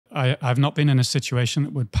I've not been in a situation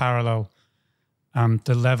that would parallel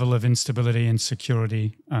the level of instability,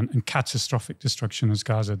 insecurity, and catastrophic destruction as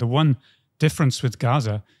Gaza. The one difference with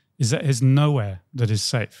Gaza is that there's nowhere that is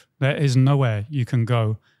safe. There is nowhere you can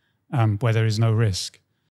go where there is no risk.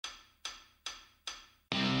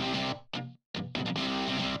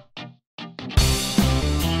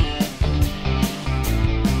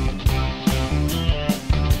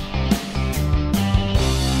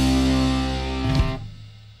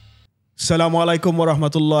 Assalamualaikum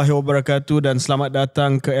warahmatullahi wabarakatuh dan selamat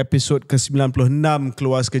datang ke episod ke-96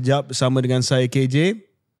 Keluar Sekejap bersama dengan saya KJ.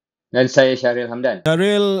 Dan saya Syaril Hamdan.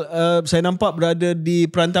 Syaril, saya nampak berada di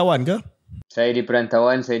perantauan ke? Saya di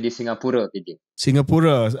perantauan, saya di Singapura, KJ.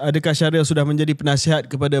 Singapura. Adakah Syaril sudah menjadi penasihat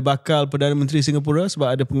kepada bakal Perdana Menteri Singapura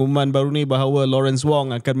sebab ada pengumuman baru ni bahawa Lawrence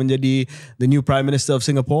Wong akan menjadi the new Prime Minister of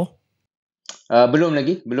Singapore? Belum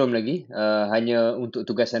lagi. Hanya untuk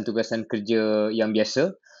tugasan-tugasan kerja yang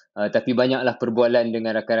biasa. Tapi banyaklah perbualan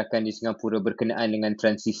dengan rakan-rakan di Singapura berkenaan dengan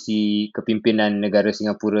transisi kepimpinan negara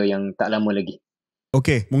Singapura yang tak lama lagi.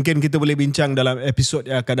 Okey, mungkin kita boleh bincang dalam episod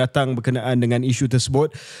yang akan datang berkenaan dengan isu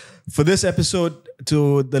tersebut. For this episode,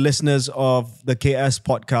 to the listeners of the KS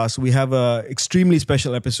podcast, we have a extremely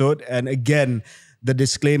special episode. And again, the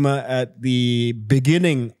disclaimer at the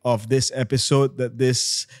beginning of this episode that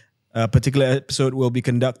this particular episode will be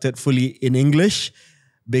conducted fully in English,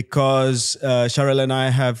 because Syaril and I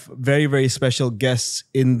have very, very special guests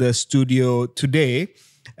in the studio today.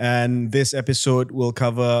 And this episode will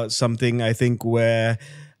cover something I think where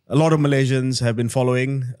a lot of Malaysians have been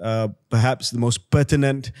following, perhaps the most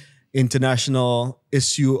pertinent international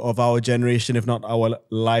issue of our generation, if not our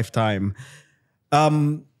lifetime.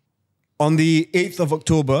 On the 8th of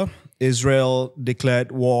October, Israel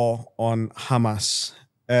declared war on Hamas.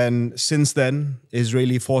 And since then,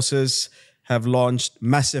 Israeli forces have launched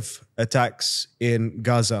massive attacks in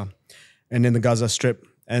Gaza and in the Gaza Strip.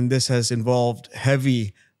 And this has involved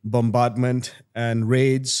heavy bombardment and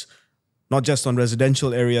raids, not just on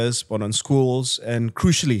residential areas, but on schools and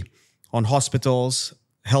crucially on hospitals,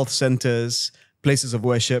 health centers, places of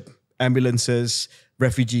worship, ambulances,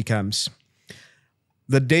 refugee camps.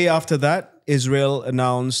 The day after that, Israel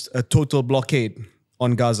announced a total blockade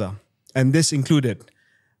on Gaza. And this included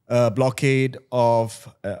a blockade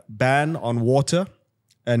of ban on water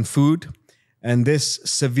and food, and this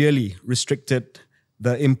severely restricted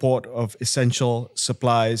the import of essential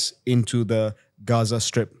supplies into the Gaza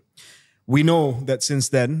Strip. We know that since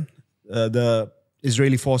then, the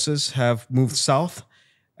Israeli forces have moved south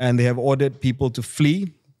and they have ordered people to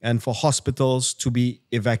flee and for hospitals to be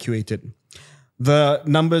evacuated. The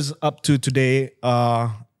numbers up to today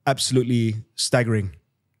are absolutely staggering.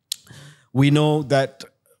 We know that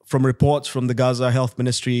from reports from the Gaza Health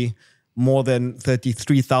Ministry, more than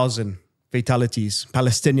 33,000 fatalities,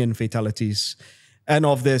 Palestinian fatalities. And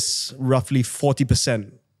of this, roughly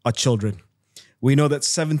 40% are children. We know that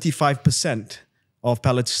 75% of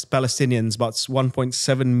Palestinians, about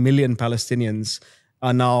 1.7 million Palestinians,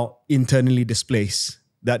 are now internally displaced.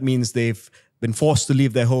 That means they've been forced to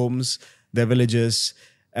leave their homes, their villages,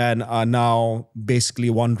 and are now basically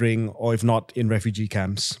wandering, or if not, in refugee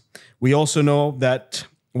camps. We also know that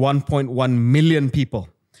 1.1 million people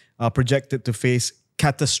are projected to face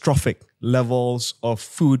catastrophic levels of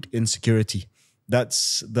food insecurity.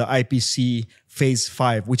 That's the IPC Phase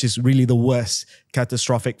 5, which is really the worst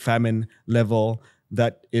catastrophic famine level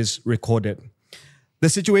that is recorded. The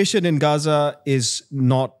situation in Gaza is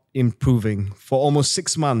not improving. For almost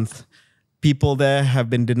 6 months, people there have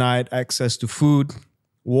been denied access to food,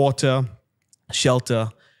 water, shelter,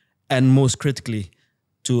 and most critically,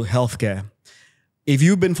 to healthcare. If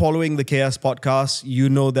you've been following the KS podcast, you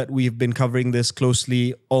know that we've been covering this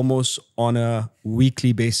closely almost on a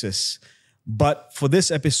weekly basis. But for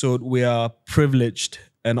this episode, we are privileged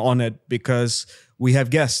and honored because we have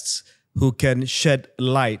guests who can shed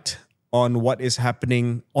light on what is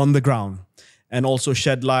happening on the ground and also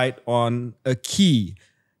shed light on a key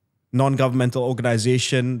non-governmental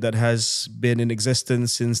organization that has been in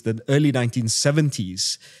existence since the early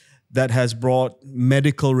 1970s that has brought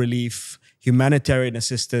medical relief, humanitarian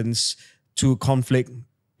assistance to conflict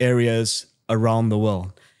areas around the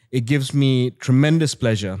world. It gives me tremendous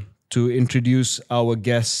pleasure to introduce our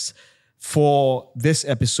guests for this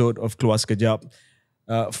episode of Keluar Sekejap.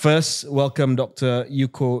 First, welcome Dr.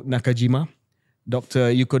 Yuko Nakajima.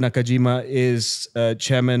 Dr. Yuko Nakajima is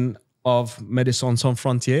chairman of Médecins Sans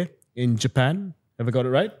Frontières in Japan. Have I got it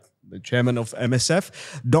right? The chairman of MSF,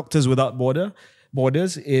 Doctors Without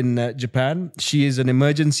Borders in Japan. She is an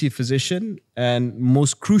emergency physician, and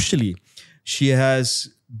most crucially, she has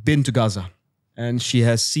been to Gaza and she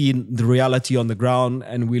has seen the reality on the ground.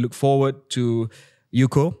 And we look forward to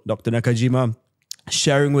Yuko, Dr. Nakajima,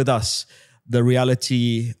 sharing with us the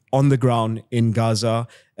reality on the ground in Gaza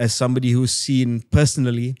as somebody who's seen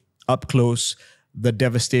personally, up close, the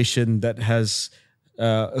devastation that has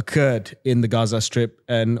occurred in the Gaza Strip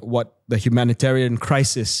and what the humanitarian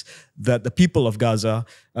crisis that the people of Gaza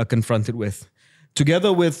are confronted with.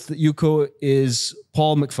 Together with Yuko is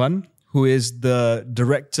Paul McPhun, who is the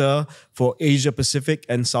director for Asia Pacific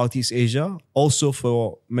and Southeast Asia, also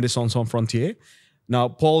for Médecins Sans Frontières. Now,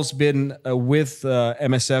 Paul's been with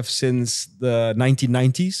MSF since the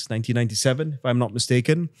 1990s, 1997, if I'm not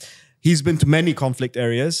mistaken. He's been to many conflict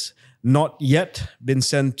areas, not yet been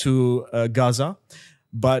sent to Gaza,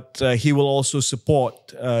 but he will also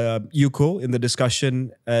support Yuko in the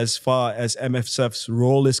discussion as far as MSF's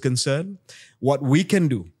role is concerned, what we can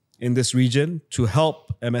do in this region to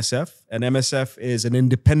help MSF. And MSF is an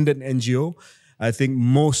independent NGO. I think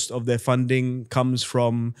most of their funding comes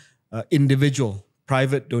from individual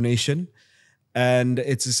private donation. And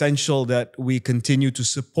it's essential that we continue to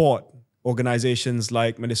support organizations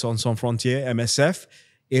like Médecins Sans Frontières, MSF,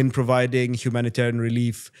 in providing humanitarian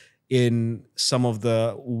relief in some of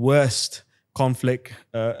the worst conflict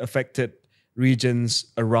affected regions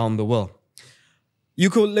around the world.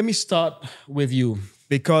 Yuko, let me start with you,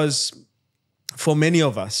 because for many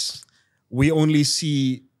of us, we only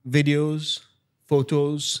see videos,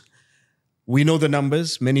 photos. We know the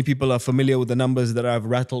numbers. Many people are familiar with the numbers that I've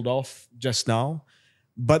rattled off just now.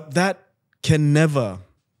 But that can never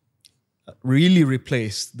really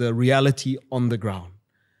replace the reality on the ground.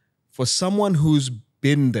 For someone who's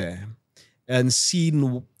been there and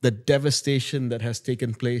seen the devastation that has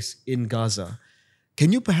taken place in Gaza,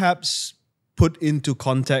 can you perhaps put into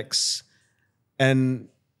context and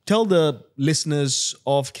tell the listeners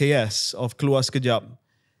of KS, of Keluar Sekejap,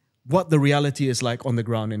 what the reality is like on the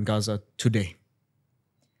ground in Gaza today?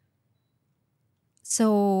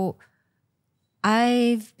 So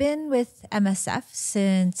I've been with MSF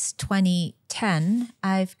since 2010.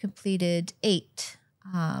 I've completed 8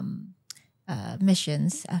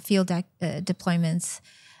 missions, field deployments,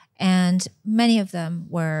 and many of them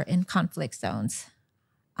were in conflict zones.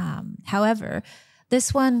 However,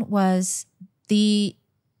 this one was the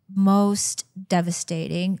most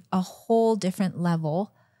devastating, a whole different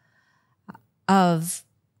level of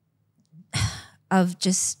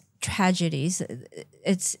just tragedies.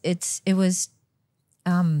 It was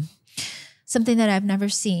something that I've never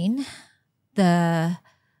seen. The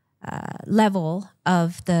level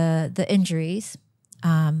of the injuries,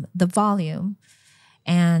 the volume,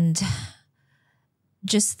 and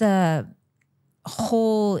just the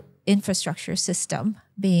whole infrastructure system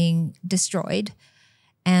being destroyed.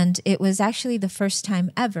 And it was actually the first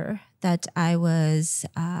time ever that I was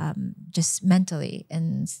just mentally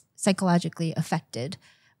and psychologically affected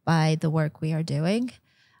by the work we are doing.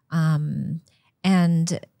 And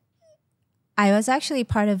I was actually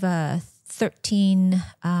part of a 13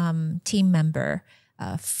 team member,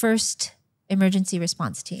 first emergency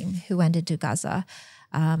response team who went into Gaza.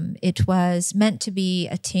 It was meant to be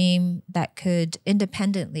a team that could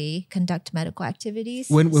independently conduct medical activities.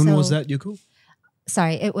 When was that, Yuko?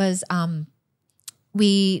 Sorry, it was,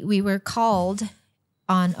 we were called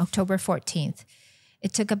on October 14th.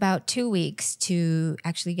 It took about 2 weeks to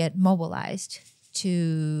actually get mobilized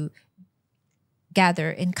to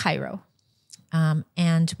gather in Cairo.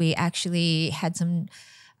 And we actually had some,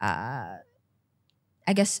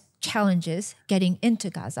 challenges getting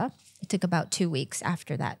into Gaza. It took about 2 weeks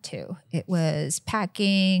after that too. It was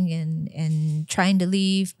packing and trying to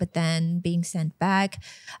leave, but then being sent back.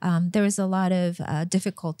 There was a lot of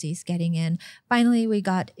difficulties getting in. Finally, we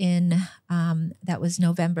got in, that was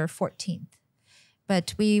November 14th.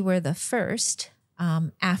 But we were the first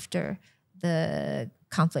after the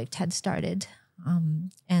conflict had started.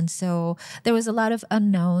 And so there was a lot of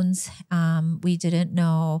unknowns. We didn't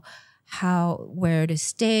know where to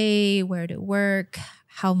stay, where to work,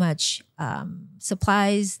 how much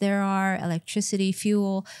supplies there are, electricity,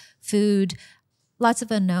 fuel, food, lots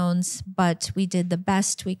of unknowns, but we did the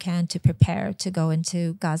best we can to prepare to go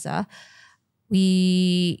into Gaza. So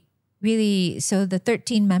the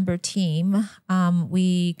 13-member team,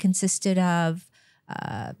 we consisted of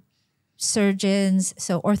surgeons,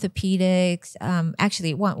 so orthopedics,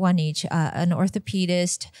 actually one each, an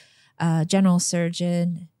orthopedist, general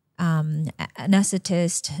surgeon,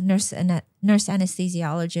 anesthetist, nurse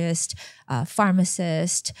anesthesiologist,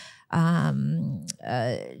 pharmacist,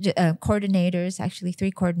 coordinators, actually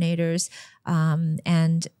 3 coordinators,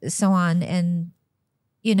 and so on. And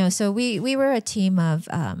So we were a team of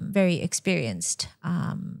very experienced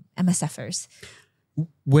MSFers.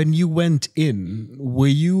 When you went in, were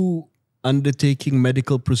you undertaking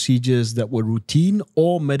medical procedures that were routine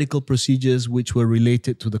or medical procedures which were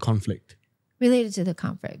related to the conflict? Related to the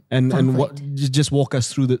conflict. And what? Just walk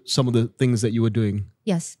us through some of the things that you were doing.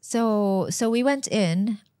 Yes. So we went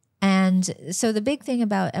in, and so the big thing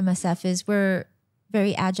about MSF is we're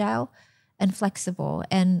very agile and flexible,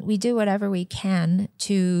 and we do whatever we can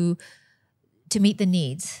to meet the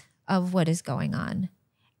needs of what is going on.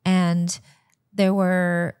 And there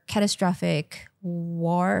were catastrophic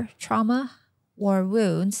war trauma, war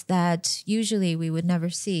wounds that usually we would never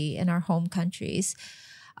see in our home countries.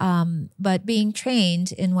 But being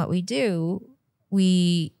trained in what we do,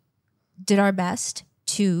 we did our best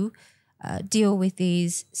to deal with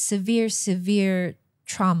these severe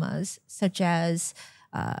traumas, such as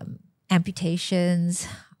amputations,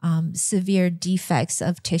 severe defects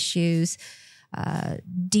of tissues,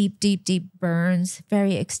 deep burns,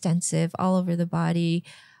 very extensive all over the body,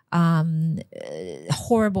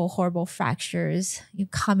 horrible fractures,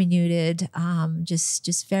 comminuted,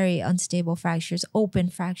 just very unstable fractures, open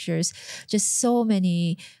fractures, just so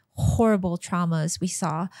many horrible traumas we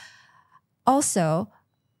saw. Also,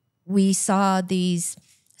 we saw these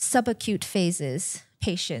subacute phases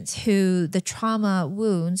patients who the trauma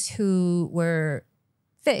wounds who were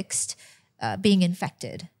fixed being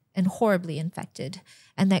infected and horribly infected.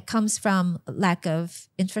 And that comes from lack of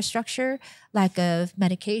infrastructure, lack of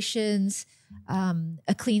medications,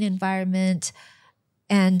 a clean environment.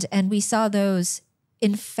 And we saw those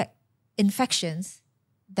infections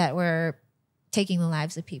that were taking the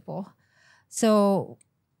lives of people. So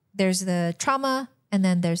there's the trauma, and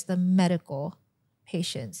then there's the medical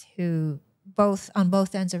patients who on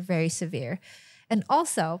both ends are very severe. And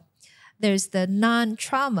also there's the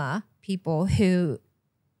non-trauma people who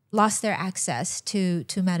lost their access to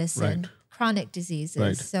medicine, chronic diseases.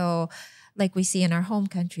 Right. So like we see in our home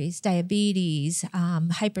countries, diabetes,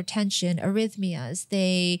 hypertension, arrhythmias,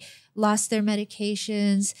 they lost their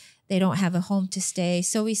medications. They don't have a home to stay.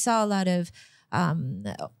 So we saw a lot of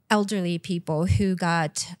elderly people who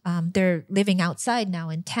they're living outside now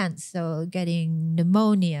in tents, so getting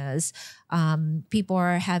pneumonias. People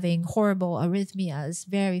are having horrible arrhythmias,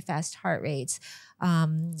 very fast heart rates,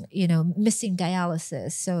 missing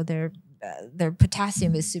dialysis. So their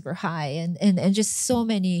potassium is super high, and just so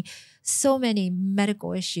many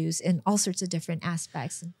medical issues in all sorts of different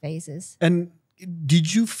aspects and phases. And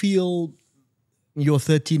did you feel your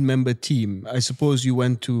 13-member team, I suppose you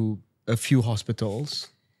went to a few hospitals,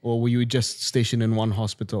 or were you just stationed in one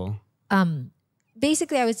hospital?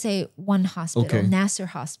 Basically, I would say one hospital, Nasser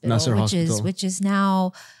Hospital, which is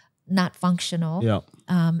now not functional. Yeah.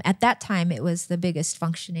 At that time, it was the biggest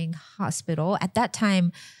functioning hospital. At that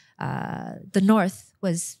time, the north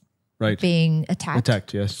was being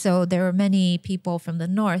attacked. Yes. So there were many people from the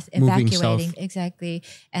north evacuating, exactly,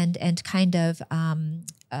 and kind of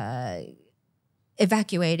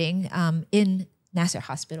evacuating in Nasser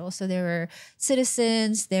Hospital. So there were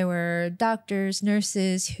citizens, there were doctors,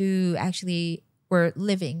 nurses who actually were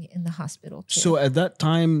living in the hospital too. So at that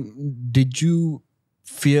time, did you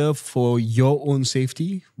fear for your own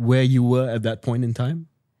safety where you were at that point in time?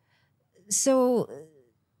 So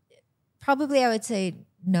probably I would say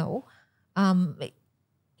no.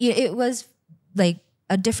 It was like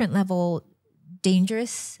a different level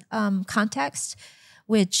dangerous context,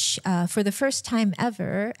 which for the first time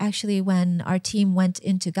ever, actually, when our team went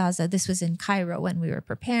into Gaza, this was in Cairo when we were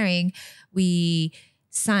preparing, we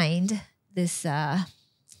signed this, I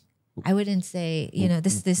wouldn't say,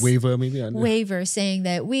 this waiver, maybe? Waiver saying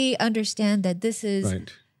that we understand that this is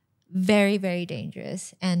very, very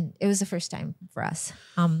dangerous. And it was the first time for us.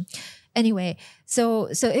 Anyway, so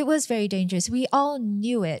it was very dangerous. We all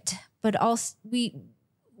knew it, but also we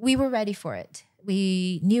were ready for it.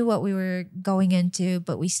 We knew what we were going into,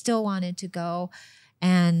 but we still wanted to go.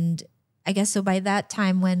 And I guess so by that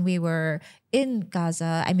time when we were in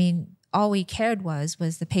Gaza, I mean, all we cared was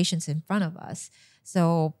the patients in front of us.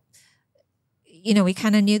 So, we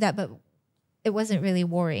kind of knew that, but it wasn't really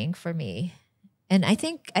worrying for me. And I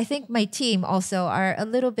think my team also are a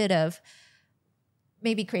little bit of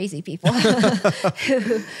maybe crazy people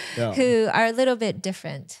who are a little bit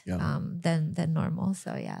different than normal.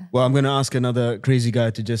 So yeah. Well, I'm going to ask another crazy guy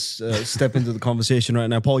to just step into the conversation right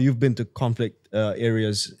now. Paul, you've been to conflict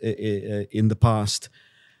areas in the past.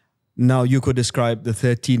 Now, Yuko described the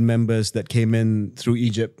 13 members that came in through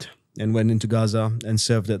Egypt and went into Gaza and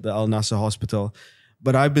served at the Al Nasser Hospital.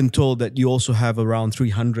 But I've been told that you also have around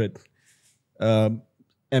 300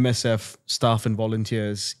 MSF staff and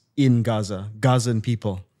volunteers in Gaza, Gazan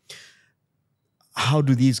people. How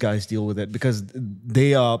do these guys deal with it? Because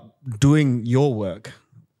they are doing your work,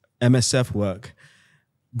 MSF work,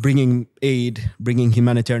 bringing aid, bringing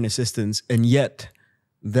humanitarian assistance, and yet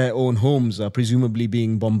their own homes are presumably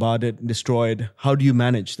being bombarded, destroyed. How do you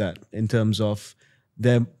manage that in terms of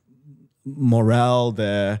their morale,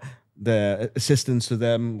 their assistance to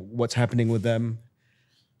them, what's happening with them?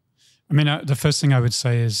 I mean, the first thing I would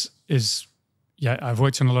say is yeah, I've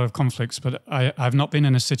worked in a lot of conflicts, but I've not been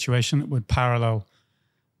in a situation that would parallel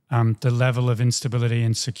the level of instability,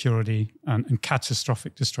 insecurity, and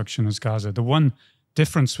catastrophic destruction as Gaza. The one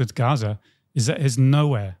difference with Gaza is that there's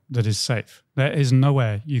nowhere that is safe. There is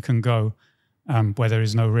nowhere you can go where there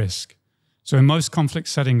is no risk. So in most conflict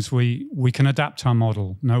settings, we can adapt our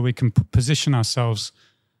model. We can position ourselves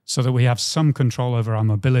so that we have some control over our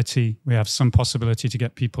mobility. We have some possibility to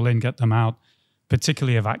get people in, get them out,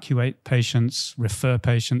 particularly evacuate patients, refer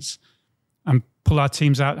patients, and pull our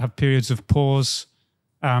teams out, have periods of pause.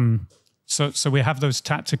 So we have those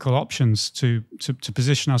tactical options to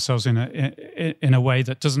position ourselves in a way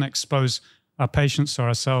that doesn't expose our patients or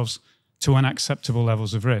ourselves to unacceptable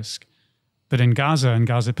levels of risk. But in Gaza, and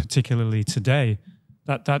Gaza particularly today,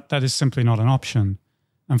 that is simply not an option.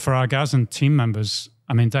 And for our Gazan team members,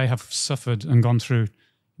 I mean, they have suffered and gone through,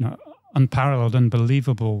 unparalleled,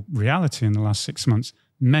 unbelievable reality in the last 6 months.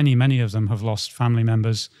 Many of them have lost family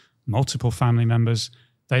members, multiple family members.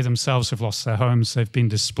 They themselves have lost their homes. They've been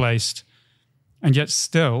displaced. And yet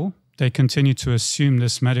still, they continue to assume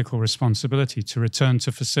this medical responsibility to return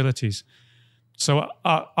to facilities. So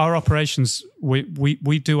our operations, we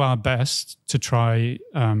do our best to try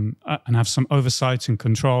and have some oversight and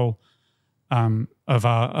control of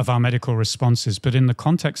our medical responses. But in the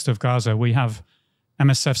context of Gaza, we have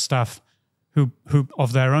MSF staff who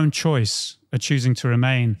of their own choice are choosing to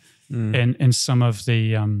remain in some of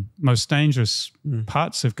the most dangerous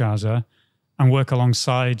parts of Gaza and work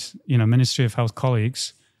alongside, Ministry of Health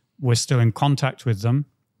colleagues. We're still in contact with them,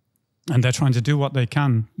 and they're trying to do what they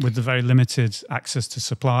can with the very limited access to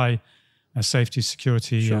supply, safety,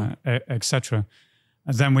 security, etc.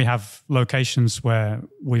 And then we have locations where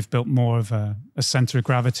we've built more of a center of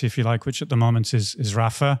gravity, if you like, which at the moment is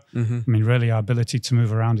Rafah. I mean, really, our ability to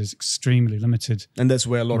move around is extremely limited. And that's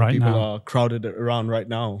where a lot of people are crowded around right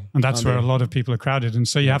now. And that's where a lot of people are crowded. And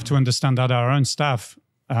so you have to understand that our own staff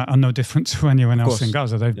are no different to anyone else in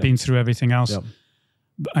Gaza. They've been through everything else.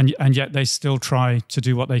 And yet they still try to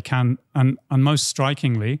do what they can. And most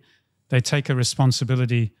strikingly, they take a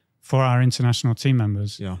responsibility for our international team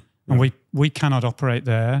members. And we cannot operate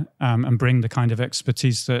there and bring the kind of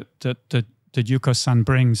expertise that Yuko-san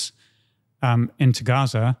brings into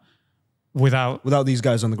Gaza without these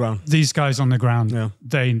guys on the ground. These guys on the ground,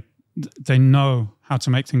 they know how to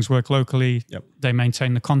make things work locally. They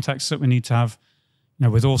maintain the contacts that we need to have,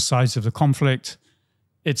 with all sides of the conflict.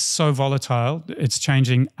 It's so volatile; it's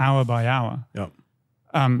changing hour by hour.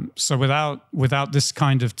 So without this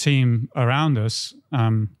kind of team around us.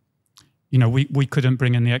 We couldn't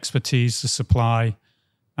bring in the expertise, the supply,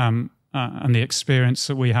 and the experience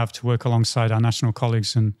that we have to work alongside our national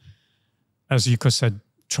colleagues and, as Yuko said,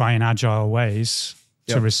 try in agile ways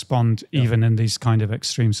to respond even in these kind of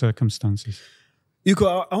extreme circumstances.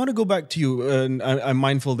 Yuko, I want to go back to you. And I'm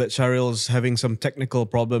mindful that Sharil's having some technical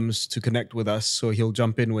problems to connect with us, so he'll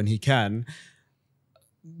jump in when he can.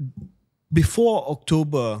 Before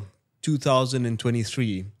October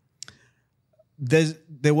 2023,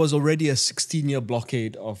 there was already a 16-year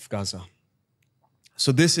blockade of Gaza.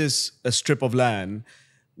 So this is a strip of land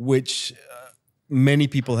which many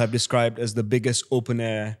people have described as the biggest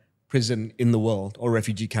open-air prison in the world or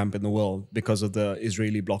refugee camp in the world because of the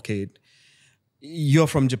Israeli blockade. You're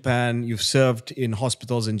from Japan. You've served in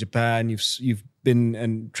hospitals in Japan. You've been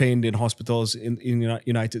and trained in hospitals in the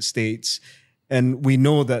United States. And we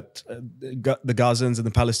know that the Gazans and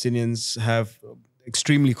the Palestinians have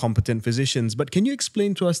extremely competent physicians, but can you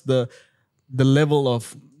explain to us the level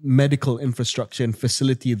of medical infrastructure and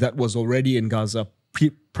facility that was already in Gaza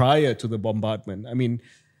prior to the bombardment? I mean,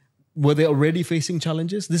 were they already facing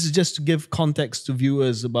challenges? This is just to give context to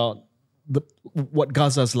viewers about what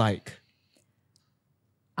Gaza's like.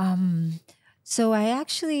 So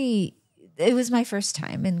it was my first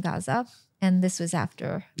time in Gaza, and this was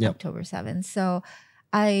after October 7th. So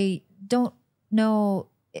I don't know.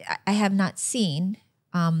 I have not seen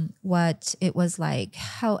what it was like.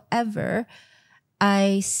 However,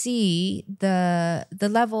 I see the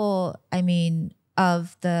level,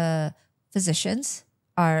 of the physicians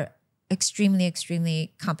are extremely,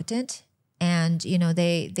 extremely competent. And,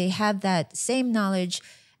 they have that same knowledge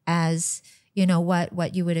as,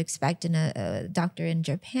 what you would expect in a doctor in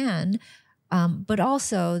Japan, but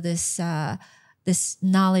also this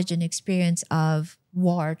knowledge and experience of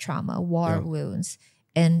war trauma, war wounds,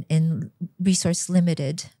 in resource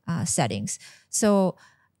limited settings. So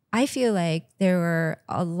I feel like there were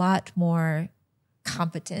a lot more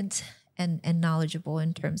competent and knowledgeable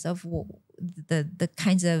in terms of the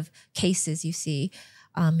kinds of cases you see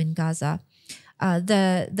in Gaza.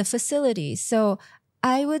 The facilities. So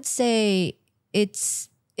I would say it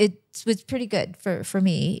was pretty good for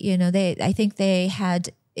me. I think they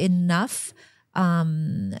had enough.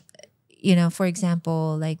 For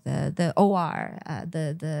example, like the OR,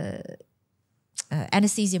 the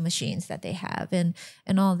anesthesia machines that they have, and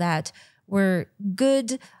all that were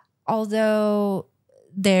good. Although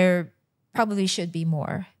there probably should be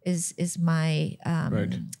more. Is my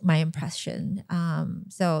my impression.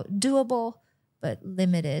 So doable, but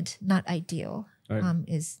limited, not ideal. Right.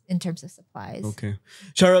 Is in terms of supplies. Okay.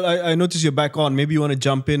 Cheryl, I notice you're back on. Maybe you want to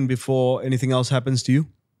jump in before anything else happens to you?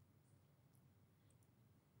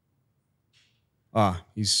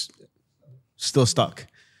 He's still stuck.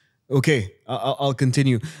 Okay, I'll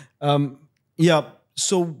continue.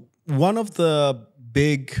 So one of the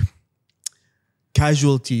big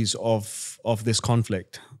casualties of this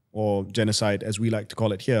conflict, or genocide as we like to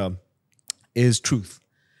call it here, is truth.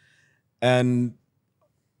 And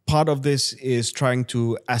part of this is trying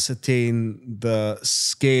to ascertain the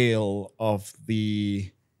scale of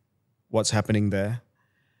what's happening there.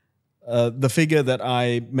 The figure that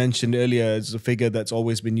I mentioned earlier is a figure that's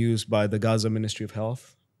always been used by the Gaza Ministry of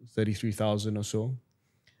Health, 33,000 or so.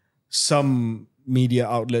 Some media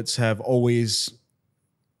outlets have always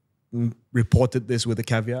reported this with a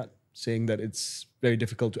caveat, saying that it's very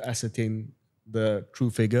difficult to ascertain the true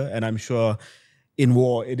figure. And I'm sure in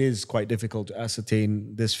war, it is quite difficult to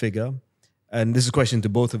ascertain this figure. And this is a question to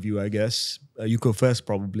both of you, I guess. Yuko first,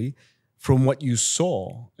 probably. From what you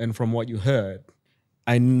saw and from what you heard,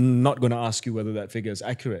 I'm not going to ask you whether that figure is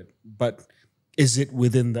accurate, but is it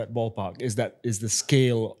within that ballpark? Is the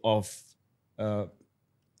scale of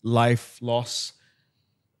life loss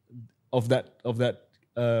of that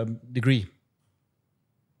degree?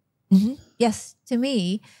 Mm-hmm. Yes, to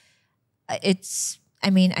me, I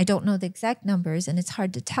don't know the exact numbers and it's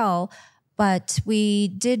hard to tell, but we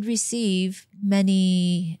did receive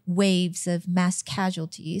many waves of mass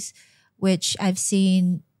casualties, which I've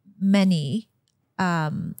seen many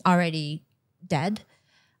already dead.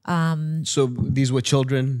 So these were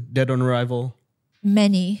children dead on arrival?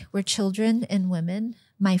 Many were children and women.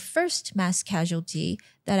 My first mass casualty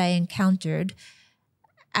that I encountered,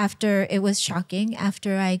 after it was shocking,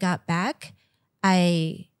 after I got back,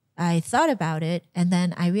 I thought about it, and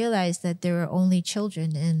then I realized that there were only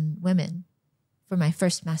children and women for my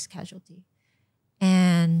first mass casualty.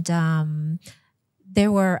 And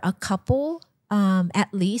there were a couple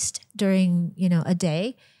at least during, a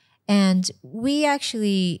day. And we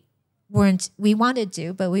actually we wanted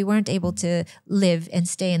to, but we weren't able to live and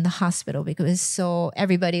stay in the hospital because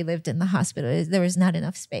everybody lived in the hospital. There was not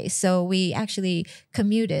enough space. So we actually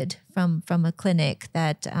commuted from a clinic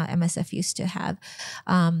that MSF used to have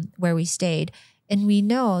where we stayed. And we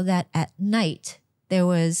know that at night, there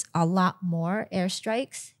was a lot more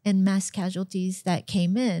airstrikes and mass casualties that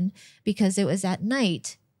came in because it was at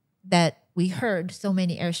night that we heard so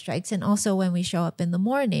many airstrikes. And also when we show up in the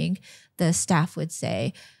morning, the staff would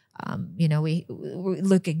say, we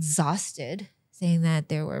look exhausted, saying that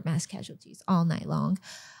there were mass casualties all night long.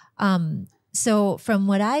 So from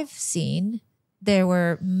what I've seen, there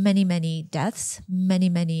were many, many deaths, many,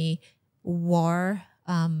 many war,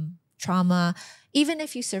 trauma. Even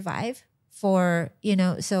if you survive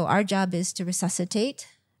so our job is to resuscitate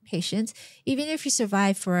patients. Even if you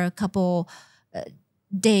survive for a couple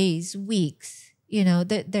days, weeks,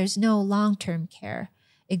 there's no long-term care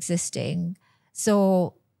existing.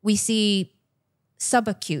 So we see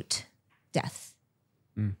subacute death.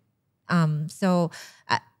 So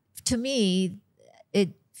to me, it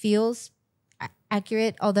feels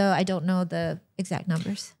accurate, although I don't know the exact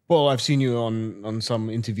numbers. Well, I've seen you on some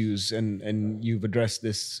interviews and you've addressed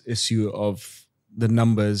this issue of the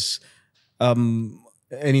numbers.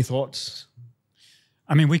 Any thoughts?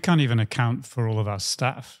 I mean, we can't even account for all of our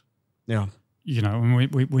staff. Yeah. We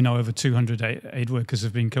know over 200 aid workers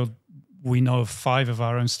have been killed. We know of 5 of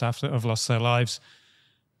our own staff that have lost their lives.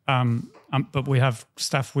 But we have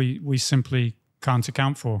staff we simply can't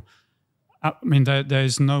account for. I mean,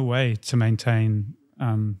 there's no way to maintain,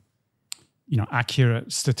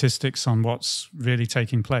 accurate statistics on what's really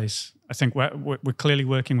taking place. I think we're clearly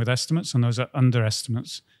working with estimates, and those are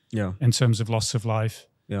underestimates. Yeah. In terms of loss of life.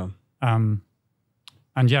 Yeah.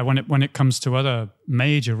 yeah, when it comes to other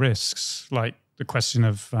major risks, like the question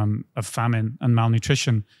of famine and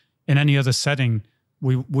malnutrition, in any other setting,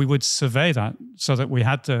 we would survey that so that we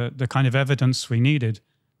had the kind of evidence we needed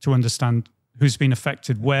to understand who's been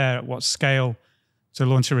affected, where, at what scale, to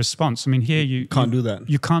launch a response. I mean, here you can't do that.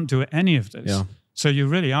 You can't do any of this. Yeah. So you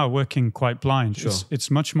really are working quite blind. Sure.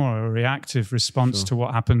 It's much more a reactive response to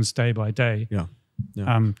what happens day by day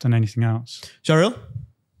than anything else. Sharil?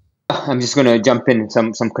 I'm just going to jump in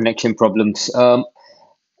some connection problems.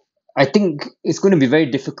 I think it's going to be very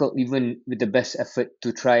difficult, even with the best effort,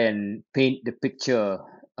 to try and paint the picture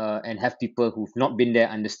and have people who've not been there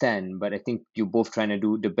understand. But I think you're both trying to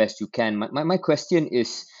do the best you can. My question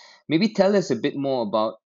is, maybe tell us a bit more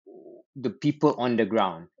about the people on the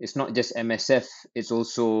ground. It's not just MSF, it's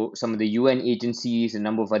also some of the UN agencies, a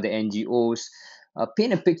number of other NGOs.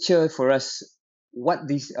 Paint a picture for us.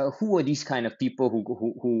 Who are these kind of people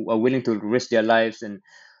who are willing to risk their lives, and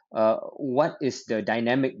what is the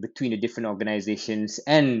dynamic between the different organizations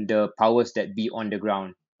and the powers that be on the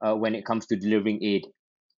ground when it comes to delivering aid?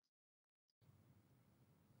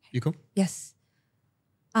 Yuko? Yes.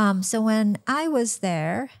 So when I was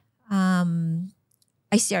there, ICRC,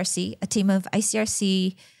 a team of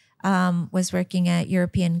ICRC was working at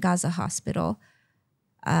European Gaza Hospital.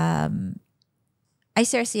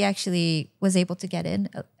 ICRC actually was able to get in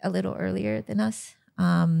a little earlier than us.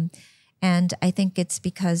 And I think it's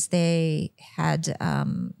because they had,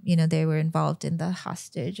 they were involved in the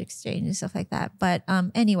hostage exchange and stuff like that. But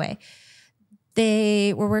anyway,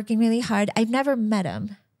 they were working really hard. I've never met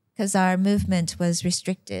them because our movement was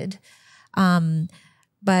restricted.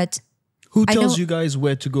 But who tells you guys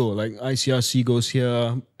where to go? Like ICRC goes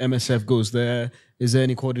here, MSF goes there. Is there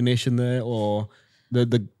any coordination there, or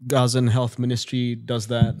the Gazan Health Ministry does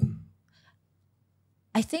that?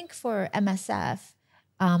 I think for MSF,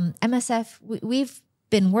 we've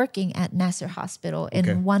been working at Nasser Hospital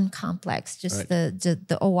in one complex, just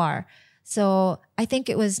the OR. So I think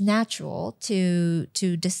it was natural to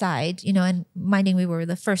decide, and minding we were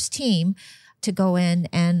the first team to go in,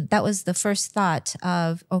 and that was the first thought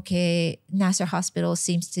of, okay, Nasser Hospital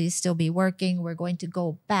seems to still be working. We're going to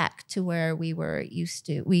go back to where we used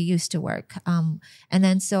to work. And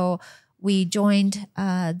then so we joined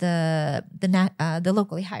the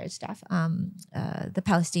locally hired staff, the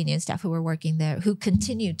Palestinian staff who were working there, who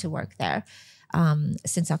continued to work there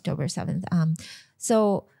since October 7th.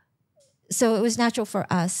 So it was natural for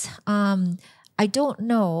us. I don't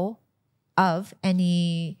know of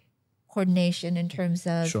any coordination in terms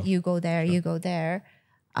of you go there, you go there.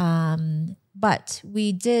 But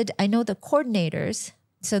we did, I know the coordinators,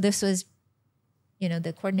 so this was,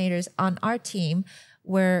 the coordinators on our team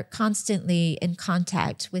were constantly in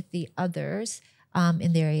contact with the others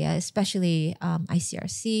in the area, especially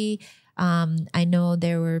ICRC. I know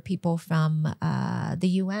there were people from the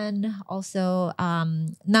UN also,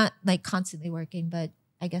 not like constantly working, but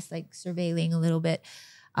I guess like surveilling a little bit.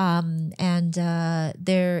 And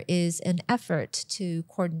there is an effort to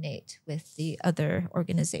coordinate with the other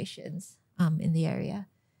organizations in the area.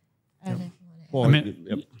 I don't know if you want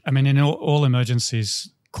to I mean, in all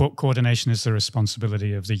emergencies, coordination is the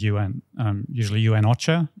responsibility of the UN. Usually UN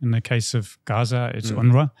OCHA. In the case of Gaza, it's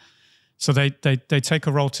UNRWA. So they take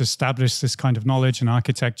a role to establish this kind of knowledge and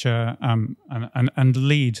architecture and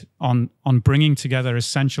lead on bringing together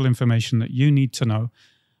essential information that you need to know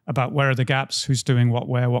about where are the gaps, who's doing what,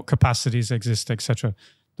 where, what capacities exist, etc.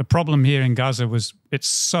 The problem here in Gaza was it's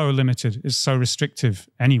so limited, it's so restrictive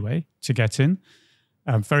anyway to get in.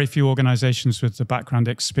 Very few organizations with the background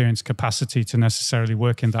experience capacity to necessarily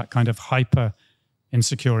work in that kind of hyper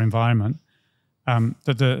insecure environment.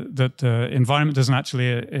 That the environment doesn't actually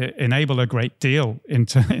enable a great deal in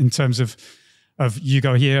terms of you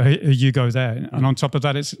go here, you go there. And on top of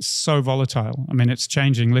that, it's so volatile. I mean, it's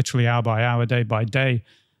changing literally hour by hour, day by day,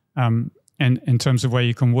 in terms of where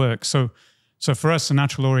you can work. So for us, the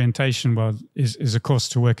natural orientation is of course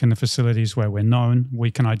to work in the facilities where we're known,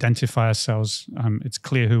 we can identify ourselves. It's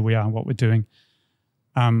clear who we are and what we're doing.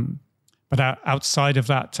 But outside of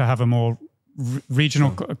that, to have a more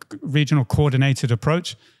regional coordinated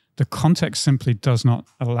approach, the context simply does not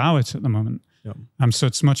allow it at the moment. Yep. So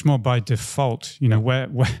it's much more by default,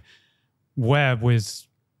 where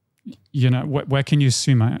can you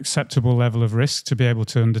assume an acceptable level of risk to be able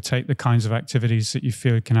to undertake the kinds of activities that you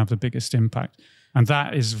feel can have the biggest impact. And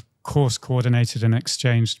that is, of course, coordinated and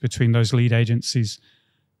exchanged between those lead agencies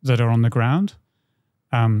that are on the ground.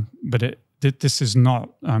 But this is not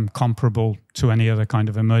comparable to any other kind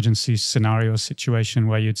of emergency scenario or situation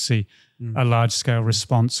where you'd see a large-scale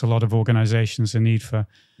response, a lot of organizations, a need for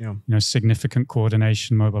significant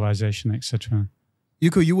coordination, mobilization, etc.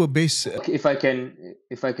 Yuko, you were based. If I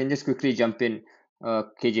can just quickly jump in,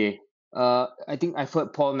 KJ. I think I've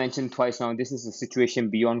heard Paul mention twice now. This is a situation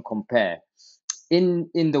beyond compare. In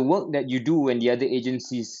the work that you do and the other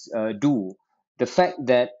agencies do, the fact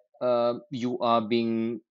that you are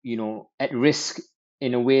being, at risk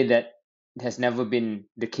in a way that has never been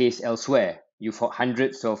the case elsewhere. You've got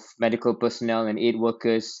hundreds of medical personnel and aid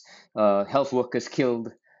workers, health workers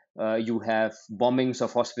killed. You have bombings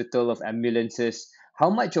of hospital, of ambulances. How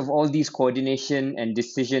much of all these coordination and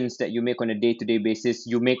decisions that you make on a day-to-day basis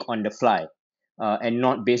you make on the fly, and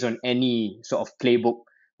not based on any sort of playbook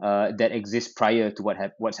that exists prior to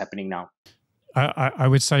what's happening now? I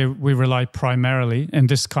would say we rely primarily in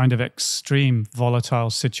this kind of extreme volatile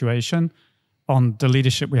situation on the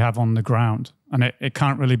leadership we have on the ground. And it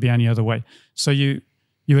can't really be any other way. So you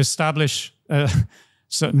establish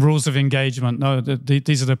certain rules of engagement. No,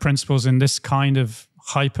 these are the principles in this kind of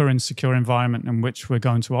hyper insecure environment in which we're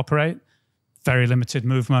going to operate. Very limited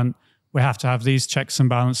movement. We have to have these checks and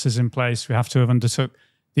balances in place. We have to have undertook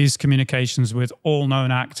these communications with all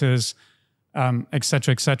known actors, et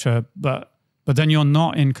cetera, et cetera. But then you're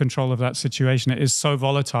not in control of that situation. It is so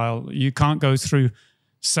volatile. You can't go through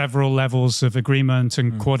several levels of agreement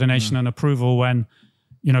and coordination and approval when,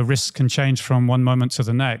 risks can change from one moment to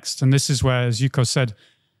the next. And this is where, as Yuko said,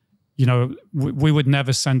 we would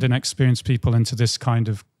never send inexperienced people into this kind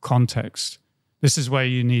of context. This is where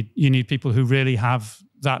you need people who really have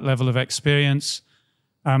that level of experience,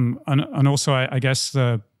 and also I guess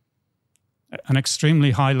an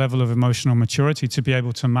extremely high level of emotional maturity to be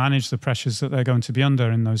able to manage the pressures that they're going to be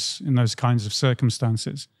under in those kinds of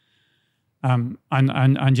circumstances.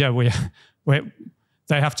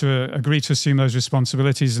 They have to agree to assume those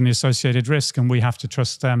responsibilities and the associated risk, and we have to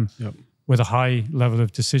trust them with a high level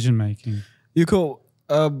of decision making. Yuko,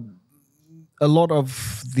 a lot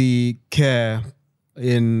of the care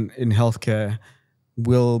in healthcare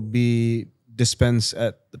will be dispensed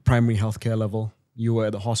at the primary healthcare level. You were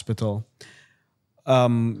at the hospital.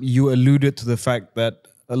 You alluded to the fact that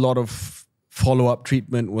a lot of follow-up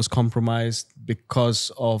treatment was compromised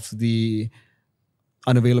because of the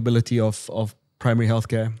unavailability of primary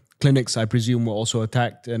healthcare. Clinics, I presume, were also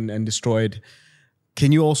attacked and destroyed.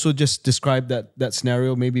 Can you also just describe that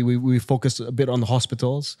scenario? Maybe we focused a bit on the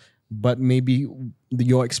hospitals, but maybe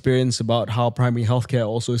your experience about how primary healthcare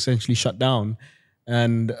also essentially shut down,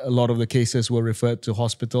 and a lot of the cases were referred to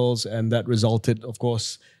hospitals, and that resulted, of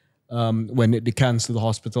course, when it decants to the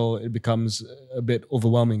hospital, it becomes a bit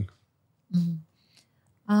overwhelming.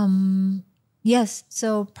 Yes,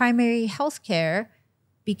 so primary healthcare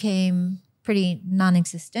became pretty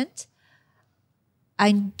non-existent.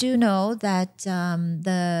 I do know that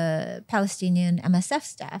the Palestinian MSF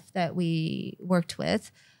staff that we worked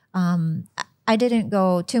with, I didn't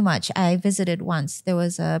go too much. I visited once. There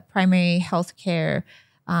was a primary healthcare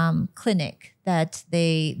clinic that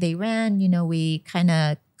they ran. We kind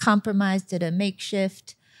of compromised, did a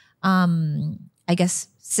makeshift,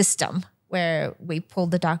 system where we pulled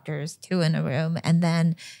the doctors two in a room, and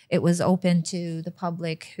then it was open to the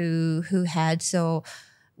public who had. So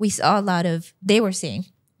we saw they were seeing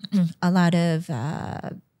a lot of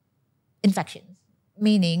infections,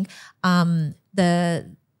 meaning the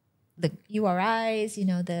URIs,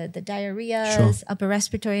 the diarrheas, upper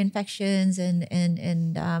respiratory infections,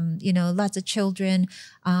 and lots of children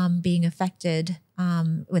being affected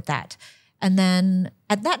with that. And then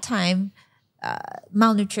at that time,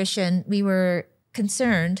 malnutrition we were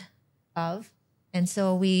concerned of, and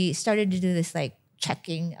so we started to do this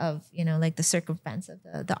checking of the circumference of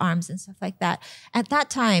the arms and stuff like that. At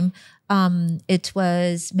that time, it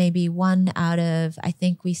was maybe 1 out of, I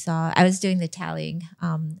was doing the tallying.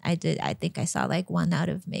 I think I saw 1 out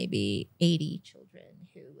of maybe 80 children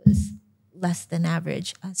who was less than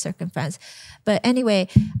average circumference. But anyway,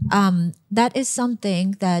 that is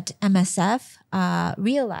something that MSF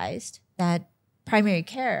realized, that primary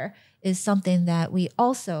care is something that we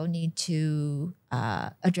also need to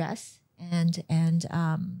address and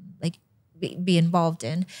be involved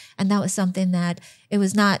in. And that was something that it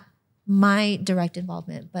was not my direct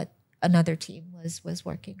involvement, but another team was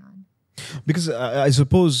working on. Because I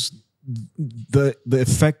suppose the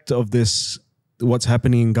effect of this, what's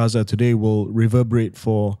happening in Gaza today, will reverberate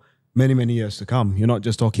for many, many years to come. You're not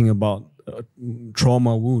just talking about a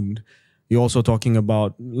trauma wound. You're also talking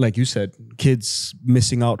about, like you said, kids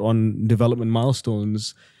missing out on development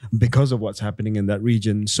milestones because of what's happening in that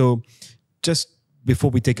region. So just before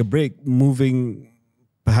we take a break, moving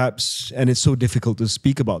perhaps, and it's so difficult to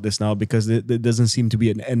speak about this now because there doesn't seem to be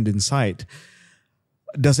an end in sight.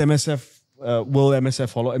 Does MSF will MSF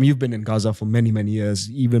follow? I mean, you've been in Gaza for many, many years,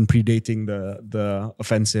 even predating the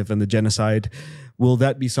offensive and the genocide. Will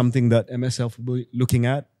that be something that MSF will be looking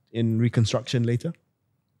at in reconstruction later?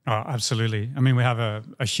 Oh, absolutely. I mean, we have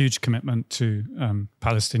a huge commitment to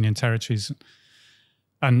Palestinian territories.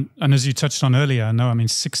 And as you touched on earlier, no, I mean,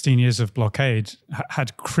 16 years of blockade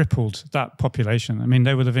had crippled that population. I mean,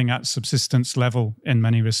 they were living at subsistence level in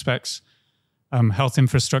many respects. Health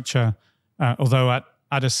infrastructure, although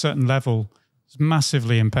at a certain level, is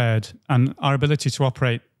massively impaired. And our ability to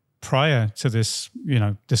operate prior to this,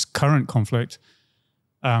 this current conflict,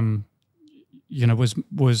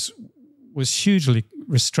 was hugely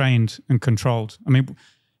restrained and controlled. I mean,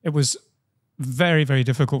 it was very, very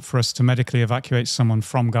difficult for us to medically evacuate someone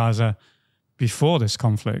from Gaza before this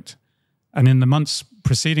conflict. And in the months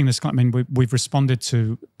preceding this, I mean, we've responded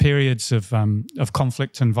to periods of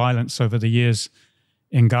conflict and violence over the years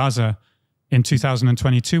in Gaza. In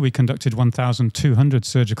 2022, we conducted 1,200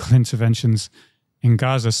 surgical interventions in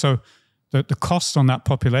Gaza. So the cost on that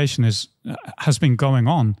population has been going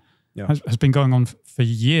on, has been going on for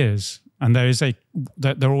years. And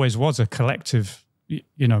there always was a collective,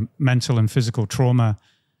 mental and physical trauma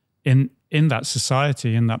in that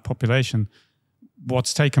society, in that population.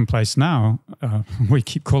 What's taken place now, we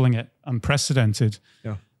keep calling it unprecedented.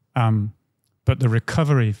 Yeah. But the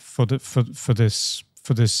recovery for our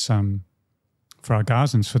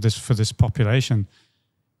Gazans, for this population,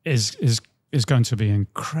 is going to be an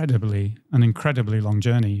incredibly long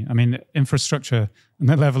journey. I mean, infrastructure and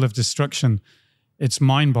the level of destruction, it's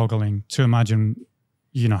mind-boggling to imagine,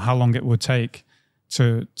 how long it would take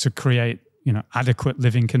to create, adequate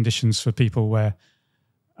living conditions for people where,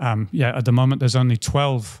 at the moment there's only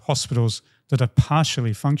 12 hospitals that are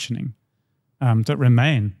partially functioning, that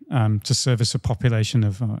remain to service a population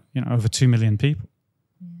of, over 2 million people.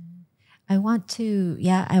 I want to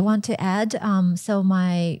add, so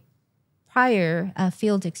my prior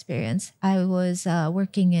field experience, I was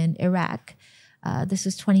working in Iraq. This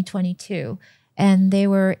was 2022. And they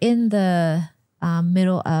were in the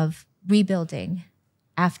middle of rebuilding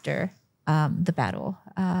after the battle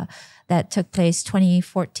that took place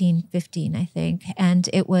 2014-15, I think. And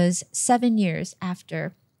it was 7 years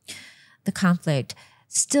after the conflict,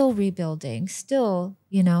 still rebuilding, still,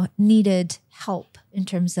 needed help in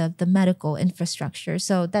terms of the medical infrastructure.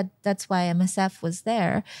 So that's why MSF was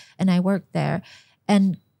there and I worked there.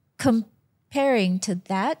 And comparing to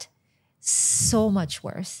that, so much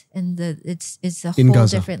worse, and it's a whole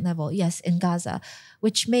different level. Yes, in Gaza,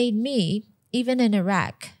 which made me, even in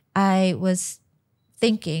Iraq, I was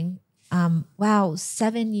thinking, wow,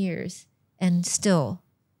 7 years and still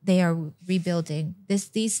they are rebuilding.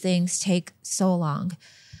 These things take so long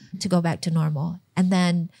to go back to normal. And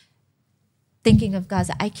then thinking of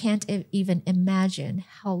Gaza, I can't even imagine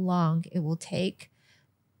how long it will take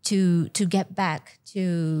to get back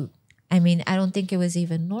to. I mean, I don't think it was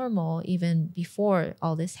even normal even before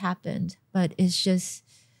all this happened, but it's just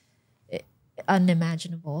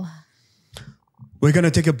unimaginable. We're going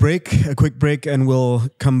to take a quick break, and we'll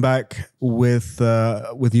come back with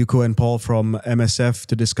Yuko and Paul from MSF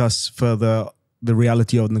to discuss further the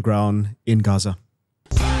reality on the ground in Gaza.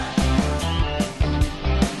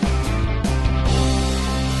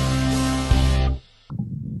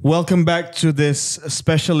 Welcome back to this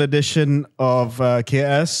special edition of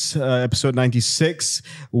KS, episode 96,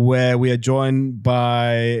 where we are joined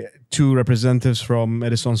by two representatives from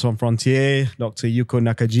Médecins Sans Frontières, Dr. Yuko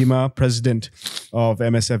Nakajima, President of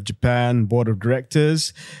MSF Japan Board of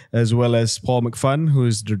Directors, as well as Paul McPhun, who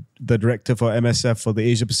is the Director for MSF for the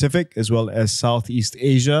Asia Pacific, as well as Southeast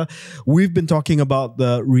Asia. We've been talking about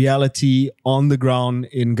the reality on the ground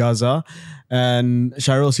in Gaza, and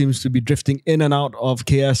Shahril seems to be drifting in and out of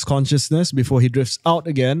KS consciousness. Before he drifts out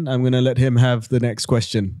again, I'm going to let him have the next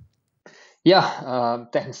question. Yeah,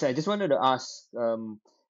 thanks. I just wanted to ask,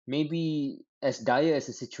 maybe as dire as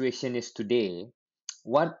the situation is today,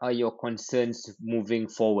 what are your concerns moving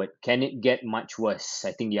forward? Can it get much worse?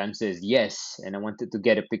 I think the answer is yes. And I wanted to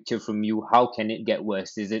get a picture from you. How can it get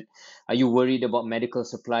worse? Are you worried about medical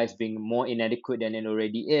supplies being more inadequate than it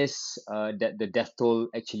already is? That the death toll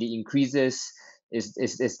actually increases? Is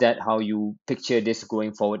that how you picture this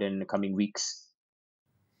going forward in the coming weeks?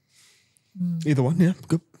 Either one, yeah,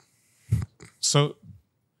 good. So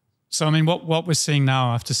I mean, what we're seeing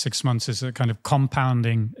now after 6 months is a kind of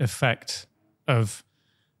compounding effect of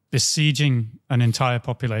besieging an entire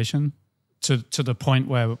population to the point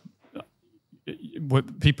where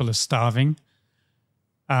people are starving.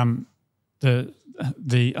 The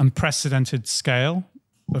unprecedented scale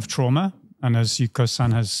of trauma, and as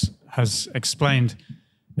Yuko-san has explained,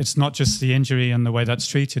 it's not just the injury and the way that's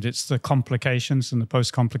treated, it's the complications and the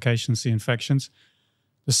post-complications, the infections,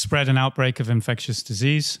 the spread and outbreak of infectious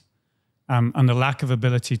disease, and the lack of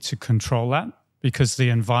ability to control that because the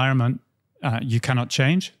environment you cannot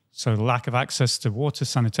change. So the lack of access to water,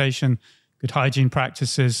 sanitation, good hygiene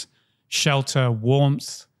practices, shelter,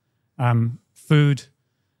 warmth, food.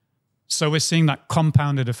 So we're seeing that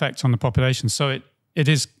compounded effect on the population. So it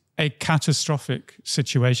is a catastrophic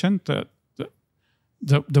situation that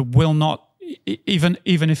will not, even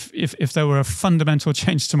if there were a fundamental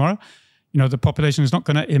change tomorrow, the population is not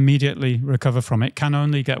going to immediately recover from it. It can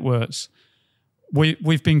only get worse.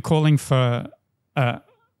 We've been calling for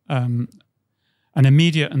an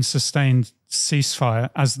immediate and sustained ceasefire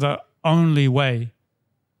as the only way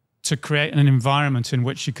to create an environment in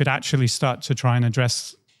which you could actually start to try and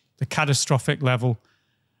address the catastrophic level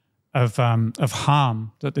of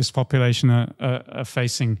harm that this population are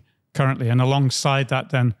facing currently. And alongside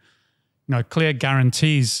that, then, clear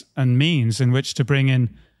guarantees and means in which to bring in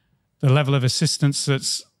the level of assistance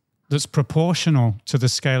that's proportional to the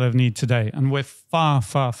scale of need today. And we're far,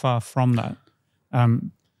 far, far from that.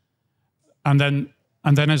 And then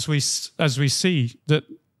as we see that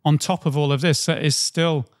on top of all of this, there is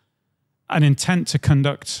still an intent to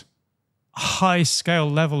conduct a high-scale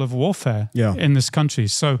level of warfare in this country.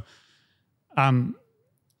 So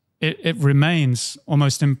it remains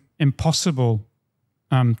almost impossible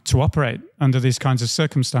to operate under these kinds of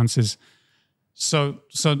circumstances. So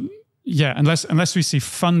yeah, unless we see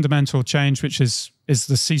fundamental change, which is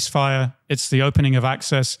the ceasefire, it's the opening of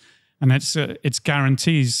access, and it's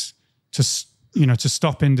guarantees to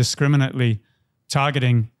stop indiscriminately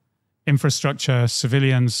targeting infrastructure,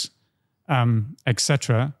 civilians,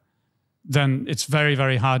 etc., then it's very,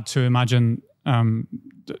 very hard to imagine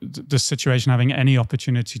the situation having any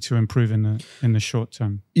opportunity to improve in the short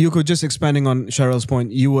term. Yuko, just expanding on Cheryl's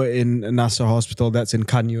point, you were in Nasser Hospital, that's in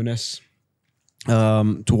Khan Yunis,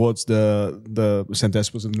 towards the center, I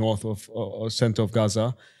suppose, the north of or center of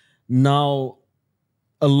Gaza. Now,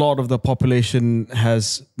 a lot of the population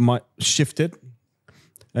has shifted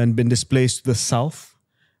and been displaced to the south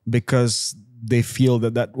because they feel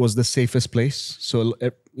that was the safest place. So,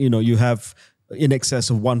 you have in excess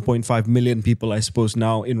of 1.5 million people, I suppose,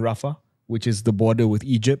 now in Rafah, which is the border with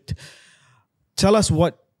Egypt. Tell us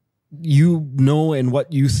what you know and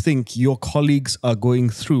what you think your colleagues are going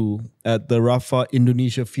through at the Rafah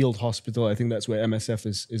Indonesia Field Hospital. I think that's where MSF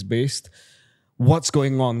is based. What's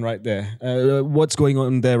going on right there? What's going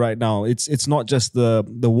on there right now? It's not just the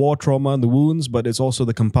war trauma and the wounds, but it's also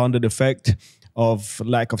the compounded effect of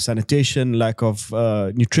lack of sanitation, lack of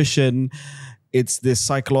nutrition. It's this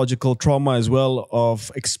psychological trauma as well of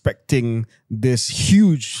expecting this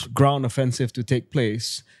huge ground offensive to take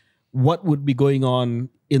place. What would be going on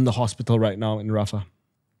in the hospital right now in Rafah?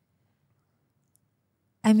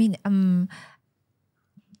 I mean,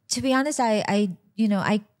 to be honest, I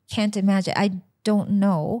can't imagine. I don't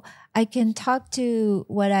know. I can talk to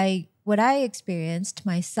what I experienced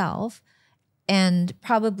myself, and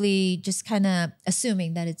probably just kind of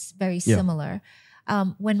assuming that it's very similar.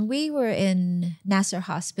 When we were in Nasser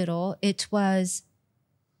Hospital, it was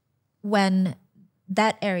when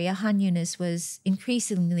that area, Khan Yunis, was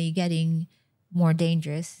increasingly getting more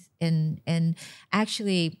dangerous. And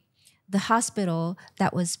actually, the hospital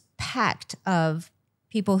that was packed of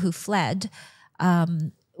people who fled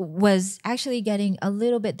was actually getting a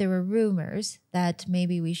little bit, there were rumors that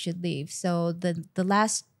maybe we should leave. So the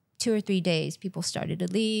last 2 or 3 days, people started to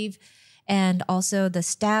leave. And also the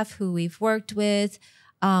staff who we've worked with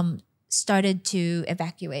started to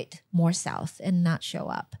evacuate more south and not show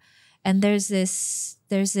up. And there's this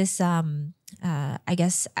I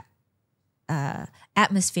guess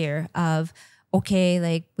atmosphere of, okay,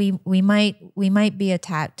 like we might be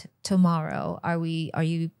attacked tomorrow. Are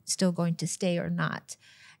you still going to stay or not?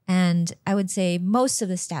 And I would say most of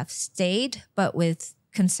the staff stayed, but with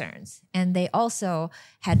concerns. And they also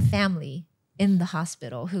had family in the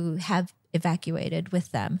hospital who have evacuated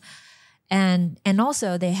with them. And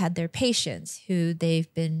also they had their patients who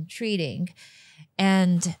they've been treating.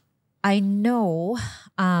 And I know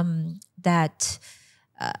that,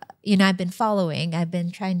 I've been following, I've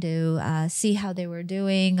been trying to see how they were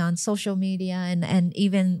doing on social media. And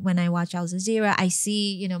even when I watch Al Jazeera, I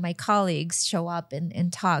see, my colleagues show up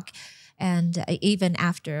and talk. And even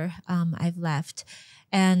after I've left.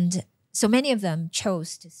 And so many of them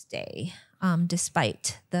chose to stay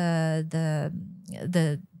despite the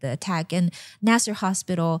attack. And Nasser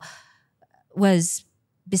Hospital was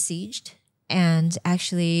besieged. And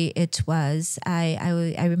actually, it was, I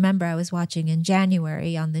remember I was watching in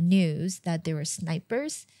January on the news that there were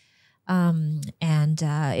snipers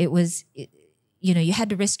It was, you had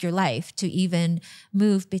to risk your life to even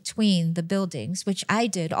move between the buildings, which I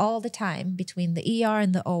did all the time between the ER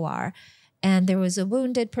and the OR. And there was a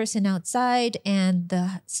wounded person outside, and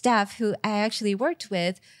the staff who I actually worked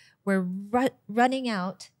with were running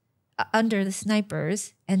out under the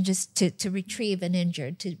snipers and just to retrieve an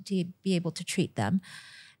injured, to be able to treat them.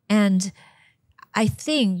 And I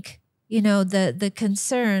think, the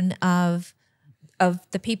concern of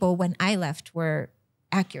the people when I left were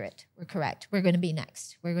accurate, were correct. We're going to be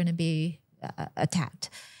next. We're going to be attacked.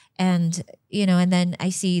 And, and then I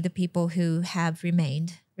see the people who have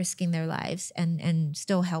remained, risking their lives and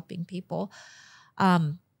still helping people.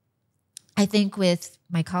 I think with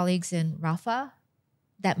my colleagues in Rafah,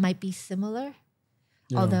 that might be similar,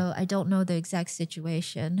 although I don't know the exact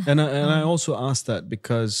situation. And I also asked that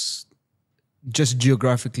because just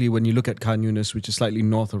geographically, when you look at Khan Yunis, which is slightly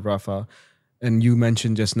north of Rafah, and you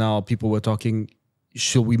mentioned just now, people were talking,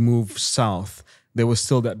 should we move south? There was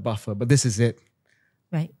still that buffer, but this is it.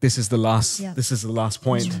 Right. This is the last. Yeah. This is the last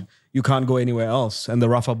point. You can't go anywhere else, and the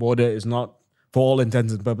Rafah border is not, for all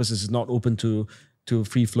intents and purposes, is not open to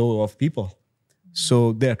free flow of people.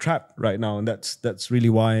 So they're trapped right now, and that's really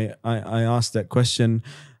why I asked that question.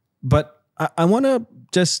 But I want to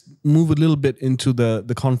just move a little bit into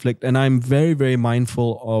the conflict, and I'm very, very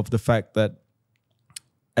mindful of the fact that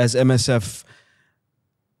as MSF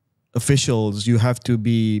officials, you have to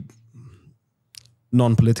be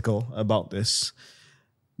non-political about this.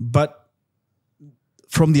 But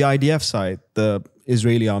from the IDF side, the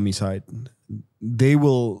Israeli army side, they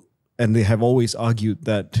will, and they have always argued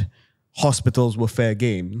that hospitals were fair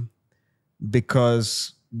game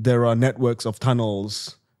because there are networks of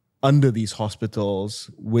tunnels under these hospitals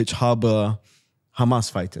which harbor Hamas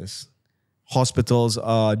fighters. Hospitals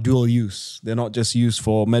are dual use. They're not just used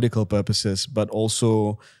for medical purposes, but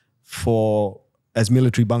also as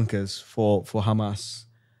military bunkers for Hamas.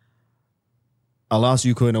 I'll ask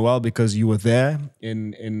Yuko in a while because you were there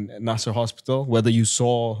in Nasser Hospital, whether you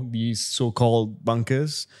saw these so-called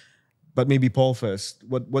bunkers. But maybe Paul first.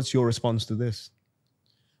 What's your response to this?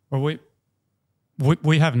 Well,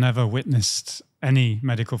 we have never witnessed any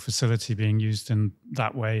medical facility being used in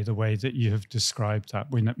that way, the way that you have described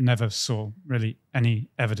that. We never saw really any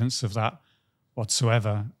evidence of that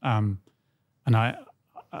whatsoever. And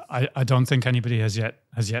I don't think anybody has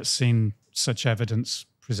yet seen such evidence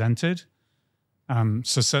presented.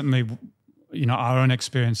 So certainly, our own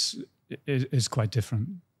experience is quite different.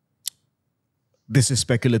 This is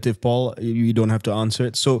speculative, Paul. You don't have to answer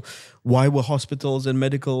it. So why were hospitals and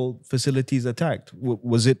medical facilities attacked?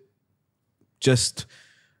 Was it just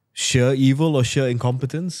sheer evil or sheer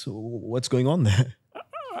incompetence? What's going on there?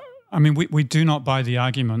 I mean, we do not buy the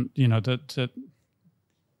argument, that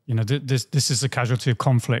this is a casualty of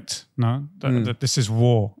conflict. No, that this is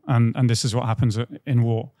war, and this is what happens in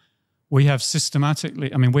war. We have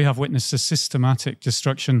witnessed a systematic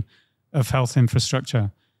destruction of health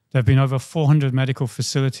infrastructure. There have been over 400 medical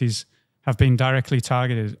facilities have been directly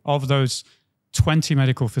targeted. Of those, 20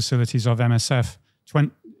 medical facilities of MSF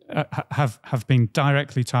have been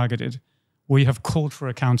directly targeted. We have called for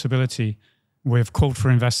accountability. We have called for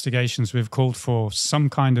investigations. We've called for some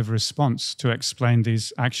kind of response to explain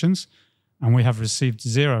these actions. And we have received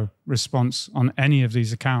zero response on any of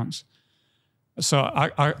these accounts. So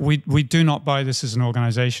we do not buy this as an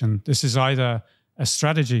organization. This is either a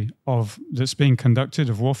strategy that's being conducted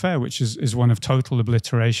of warfare, which is one of total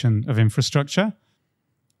obliteration of infrastructure,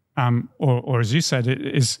 or as you said, it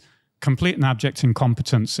is complete and abject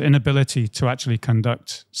incompetence, inability to actually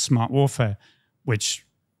conduct smart warfare, which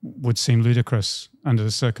would seem ludicrous under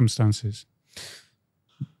the circumstances.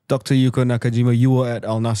 Dr. Yuko Nakajima, you were at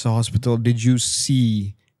Al Nasser Hospital. Did you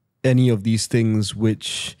see any of these things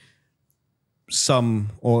which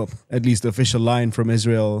some, or at least the official line from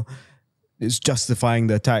Israel, is justifying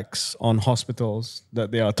the attacks on hospitals,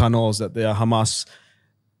 that there are tunnels, that there are Hamas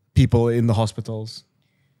people in the hospitals?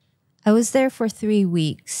 I was there for 3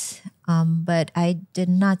 weeks, but I did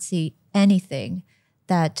not see anything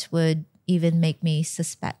that would even make me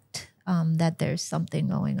suspect that there's something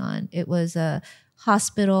going on. It was a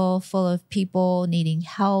hospital full of people needing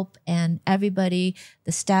help, and everybody,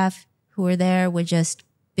 the staff who were there, were just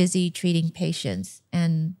busy treating patients,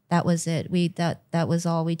 and that was it. That was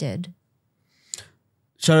all we did.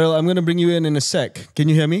 Cheryl, I'm going to bring you in a sec. Can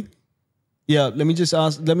you hear me? Yeah, let me just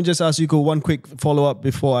ask Yuko one quick follow-up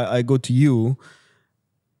before I go to you.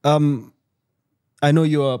 I know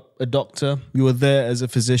you're a doctor. You were there as a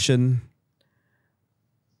physician.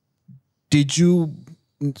 Did you,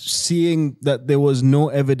 seeing that there was no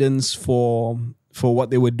evidence for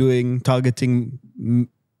what they were doing, targeting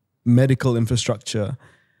medical infrastructure.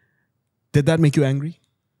 Did that make you angry?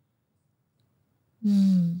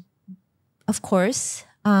 Of course.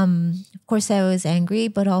 Of course I was angry,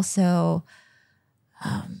 but also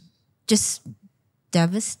just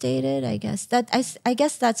devastated, I guess. I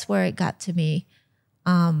guess that's where it got to me,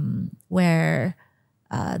 where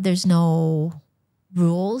there's no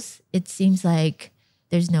rules. It seems like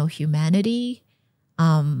there's no humanity,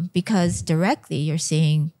 because directly you're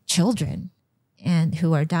seeing children and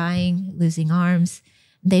who are dying, losing arms.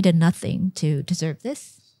 They did nothing to deserve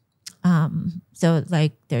this. So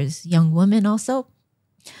like there's young women also.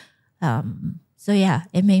 So yeah,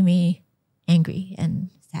 it made me angry and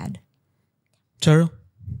sad. Cheryl?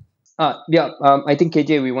 I think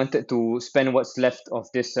KJ, we wanted to spend what's left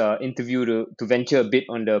of this interview to venture a bit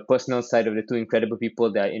on the personal side of the two incredible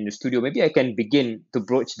people that are in the studio. Maybe I can begin to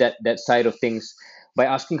broach that side of things by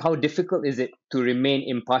asking, how difficult is it to remain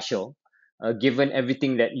impartial, given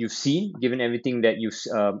everything that you've seen, given everything that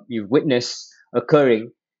you've witnessed occurring,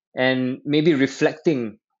 and maybe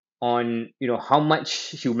reflecting on how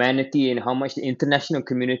much humanity and how much the international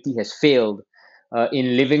community has failed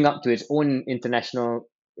in living up to its own international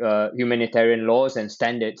humanitarian laws and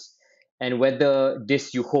standards, and whether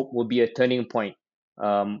this, you hope, will be a turning point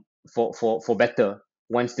for better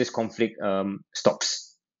once this conflict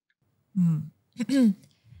stops.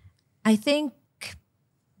 I think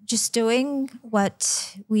just doing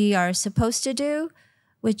what we are supposed to do,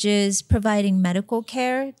 which is providing medical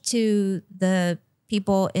care to the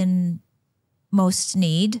people in most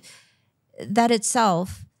need, that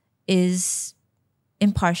itself is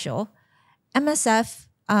impartial. MSF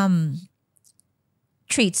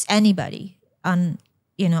treats anybody on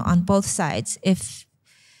both sides. If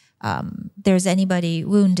there's anybody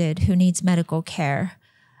wounded who needs medical care,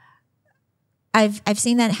 I've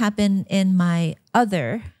seen that happen in my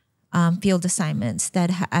other field assignments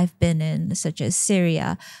that I've been in, such as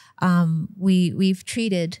Syria. We've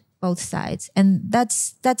treated both sides, and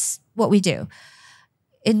that's what we do.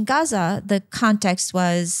 In Gaza, the context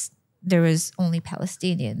was there was only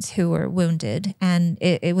Palestinians who were wounded, and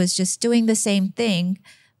it was just doing the same thing,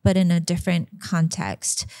 but in a different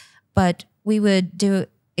context. But we would do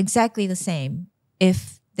exactly the same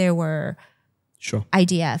if there were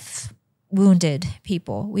IDF wounded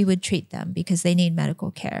people. We would treat them because they need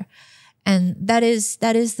medical care, and that is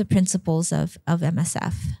the principles of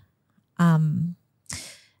MSF.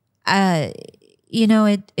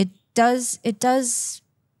 It does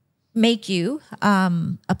make you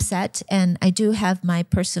upset, and I do have my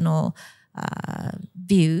personal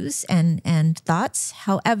views and thoughts.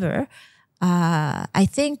 However, I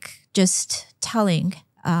think just telling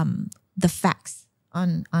the facts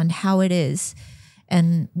on how it is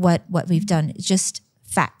and what we've done, just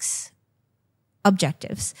facts,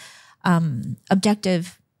 objectives,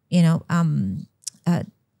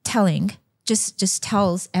 telling just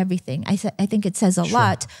tells everything. I think it says a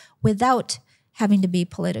lot without having to be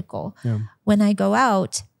political. Yeah. When I go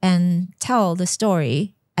out and tell the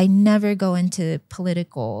story, I never go into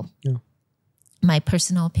political, my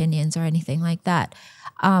personal opinions or anything like that,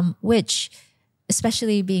 which,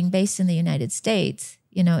 especially being based in the United States,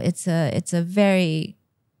 it's a very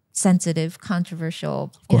sensitive,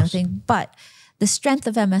 controversial thing. But the strength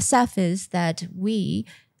of MSF is that we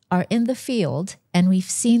are in the field and we've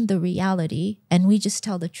seen the reality, and we just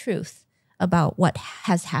tell the truth about what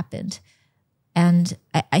has happened. And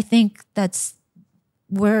I think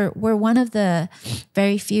we're one of the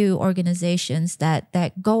very few organizations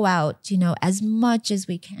that go out, as much as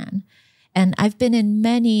we can. And I've been in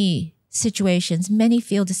many situations, many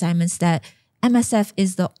field assignments that MSF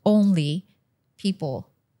is the only people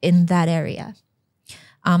in that area.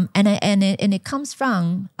 And it comes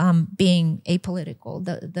from being apolitical.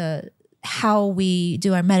 The how we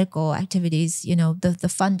do our medical activities, the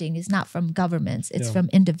funding is not from governments, it's from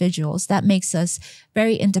individuals. That makes us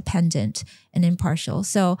very independent and impartial.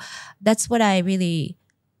 So that's what I really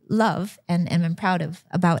love and am proud of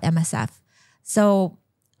about MSF. So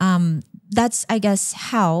that's, I guess,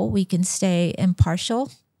 how we can stay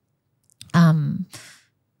impartial.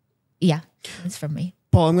 It's from me.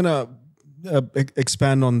 Paul, I'm going to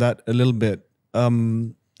expand on that a little bit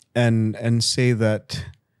and say that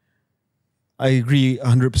I agree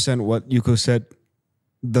 100% what Yuko said.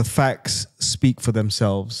 The facts speak for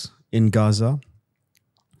themselves in Gaza.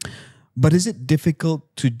 But is it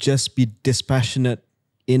difficult to just be dispassionate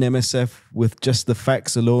in MSF with just the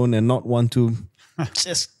facts alone and not want to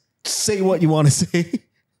just say what you want to say?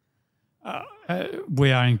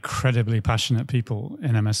 We are incredibly passionate people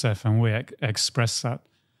in MSF, and we express that.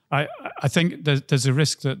 I think there's a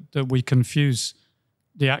risk that we confuse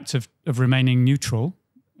the act of remaining neutral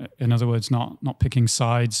In other words, not picking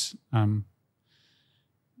sides.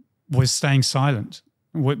 We're staying silent.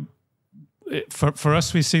 For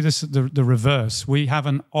us, we see this the reverse. We have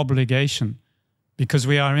an obligation, because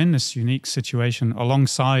we are in this unique situation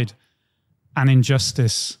alongside an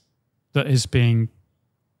injustice that is being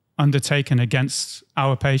undertaken against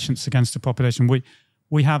our patients, against the population.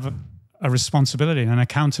 We have a responsibility and an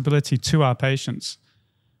accountability to our patients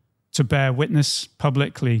to bear witness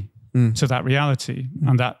publicly to that reality,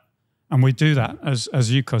 and we do that, as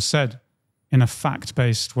Yuko said, in a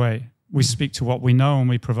fact-based way. We speak to what we know, and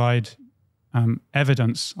we provide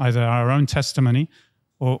evidence, either our own testimony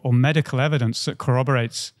or medical evidence that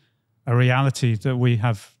corroborates a reality that we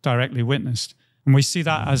have directly witnessed. And we see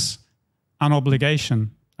that as an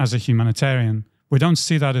obligation as a humanitarian. We don't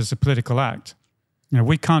see that as a political act.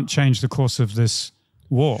 We can't change the course of this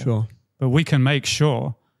war, Sure. but we can make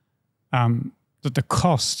sure that the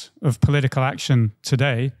cost of political action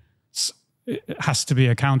today has to be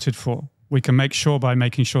accounted for. We can make sure by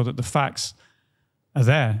making sure that the facts are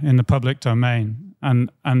there in the public domain,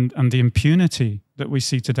 and the impunity that we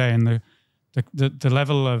see today, and the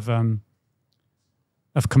level of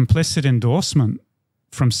complicit endorsement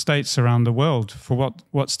from states around the world for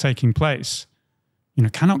what's taking place,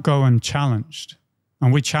 cannot go unchallenged.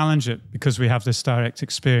 And we challenge it because we have this direct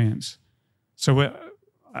experience. So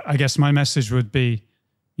I guess my message would be,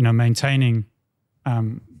 maintaining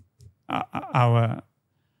our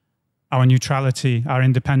neutrality, our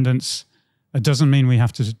independence. It doesn't mean we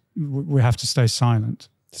have to stay silent.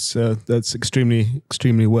 So that's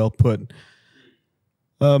extremely well put.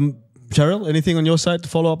 Cheryl, anything on your side to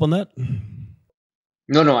follow up on that?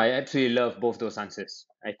 No, I absolutely love both those answers.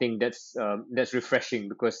 I think that's refreshing,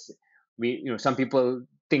 because some people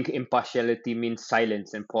think impartiality means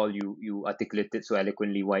silence, and Paul, you articulated so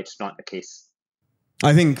eloquently why it's not the case.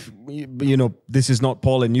 I think, this is not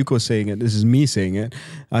Paul and Yuko saying it. This is me saying it.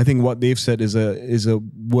 I think what they've said is a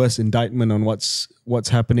worse indictment on what's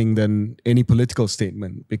happening than any political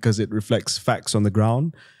statement, because it reflects facts on the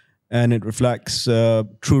ground, and it reflects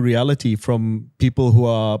true reality from people who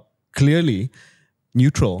are clearly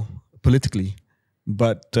neutral politically.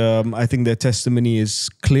 But I think their testimony is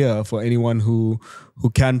clear for anyone who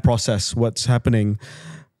can process what's happening.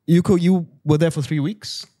 Yuko, you were there for 3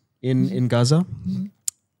 weeks in Gaza.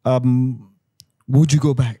 Would you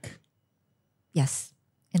go back? Yes,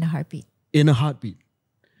 in a heartbeat. In a heartbeat.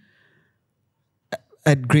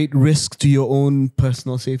 At great risk to your own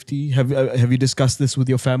personal safety? Have you discussed this with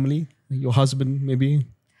your family, your husband maybe?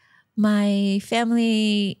 My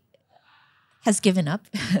family has given up.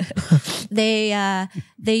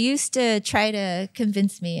 They used to try to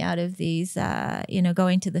convince me out of these,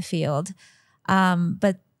 going to the field.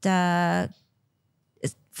 But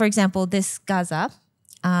for example, this Gaza,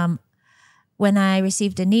 when I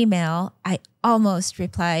received an email, I almost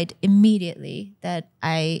replied immediately that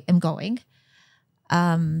I am going.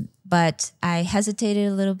 But I hesitated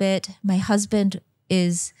a little bit. My husband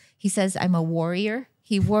he says I'm a warrior.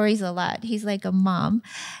 He worries a lot. He's like a mom.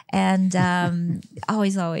 And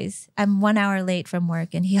always. I'm 1 hour late from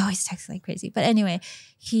work, and he always texts like crazy. But anyway,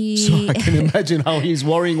 So I can imagine how he's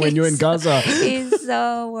worrying when you're in Gaza. He's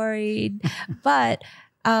so worried. But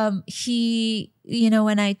he,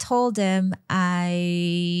 when I told him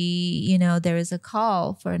there was a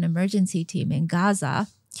call for an emergency team in Gaza,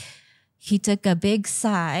 he took a big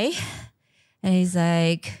sigh, and he's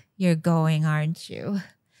like, "You're going, aren't you?"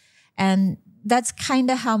 And that's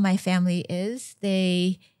kind of how my family is.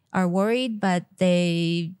 They are worried, but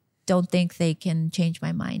they don't think they can change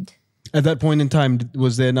my mind. At that point in time,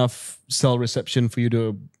 was there enough cell reception for you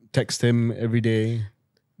to text him every day?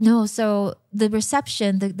 No, so the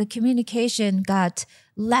reception, the communication got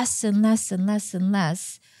less and less and less and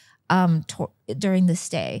less during the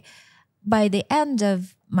stay. By the end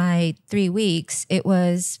of my 3 weeks, it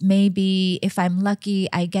was maybe, if I'm lucky,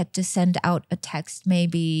 I get to send out a text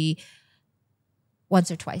maybe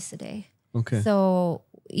once or twice a day. Okay. So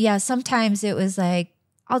yeah, sometimes it was like,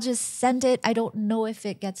 I'll just send it. I don't know if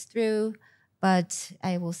it gets through, but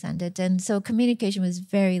I will send it. And so communication was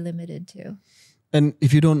very limited too. And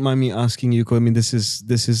if you don't mind me asking, Yuko, I mean, this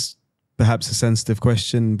is perhaps a sensitive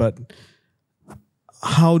question, but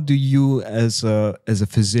how do you, as a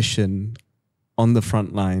physician on the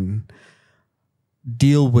front line,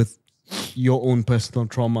 deal with your own personal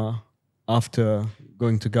trauma after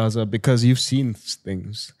going to Gaza? Because you've seen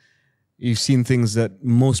things. You've seen things that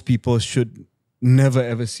most people should never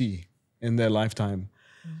ever see in their lifetime.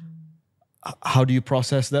 Mm-hmm. How do you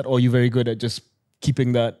process that? Or are you very good at just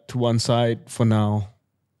keeping that to one side for now?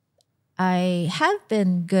 I have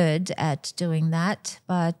been good at doing that,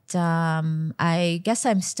 but I guess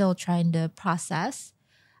I'm still trying to process.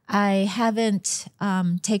 I haven't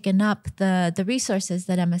taken up the resources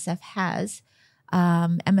that MSF has.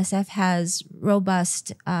 MSF has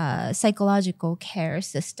robust psychological care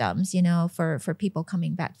systems, for people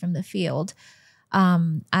coming back from the field.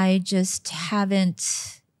 I just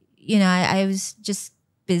haven't, I was just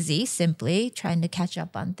busy simply trying to catch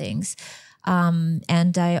up on things.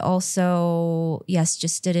 And I also,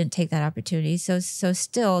 just didn't take that opportunity. So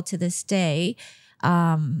still to this day,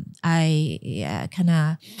 I kind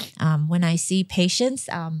of, when I see patients,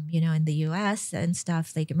 in the US and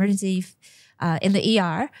stuff, like emergency, in the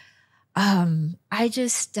ER, I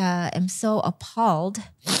just am so appalled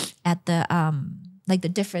at the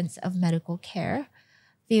difference of medical care,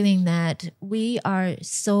 feeling that we are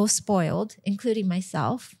so spoiled, including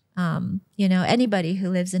myself. Anybody who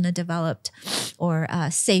lives in a developed or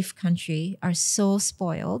safe country are so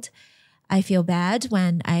spoiled. I feel bad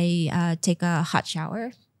when I take a hot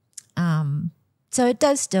shower. So it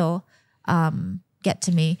does still get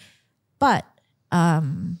to me. But I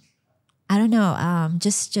don't know,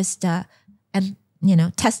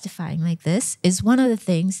 testifying like this is one of the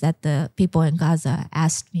things that the people in Gaza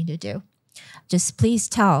asked me to do. Just please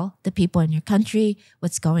tell the people in your country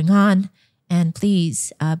what's going on, and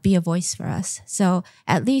please be a voice for us. So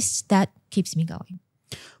at least that keeps me going.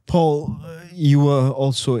 Paul, you were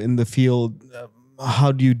also in the field.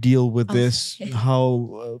 How do you deal with this?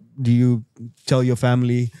 How do you tell your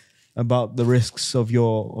family about the risks of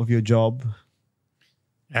your job?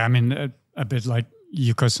 Yeah, I mean, a bit like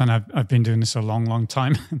Yuko-san, I've been doing this a long, long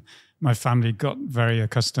time. My family got very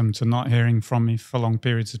accustomed to not hearing from me for long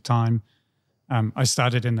periods of time. I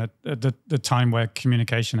started in the time where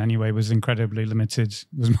communication anyway was incredibly limited. It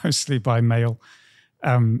was mostly by mail.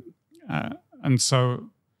 And so,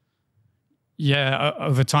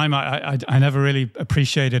 over time, I never really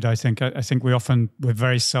appreciated, I think we're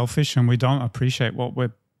very selfish and we don't appreciate what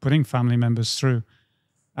we're putting family members through.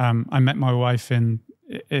 I met my wife in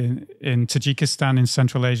Tajikistan in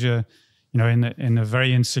Central Asia, in a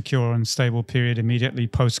very insecure and stable period immediately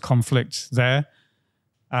post-conflict there.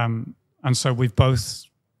 And so we've both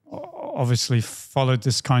obviously followed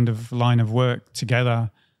this kind of line of work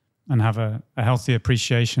together and have a healthy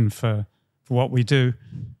appreciation for what we do.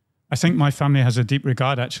 I think my family has a deep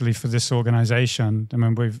regard actually for this organization. I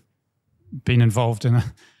mean, we've been involved in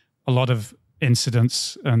a lot of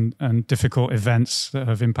incidents and difficult events that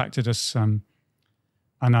have impacted us. And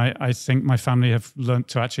I think my family have learned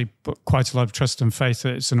to actually put quite a lot of trust and faith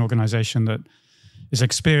that it's an organization that is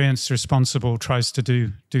experienced, responsible, tries to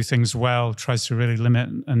do things well, tries to really limit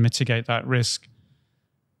and mitigate that risk.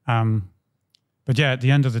 But yeah, at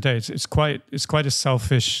the end of the day, it's quite a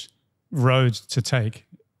selfish road to take.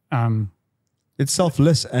 It's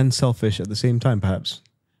selfless and selfish at the same time, perhaps.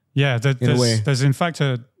 Yeah, there's in fact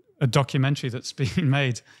a documentary that's been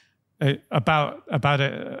made about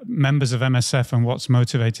members of MSF and what's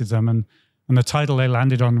motivated them, and the title they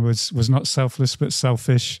landed on was not selfless but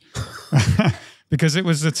selfish. Because it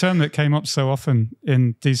was the term that came up so often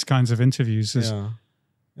in these kinds of interviews.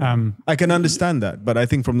 I can understand that, but I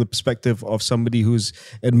think from the perspective of somebody who's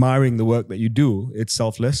admiring the work that you do, it's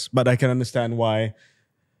selfless. But I can understand why,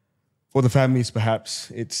 for the families,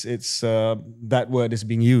 perhaps it's that word is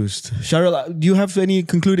being used. Cheryl, do you have any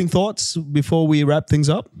concluding thoughts before we wrap things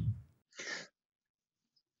up?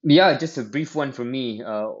 Yeah, just a brief one from me.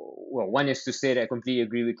 One is to say that I completely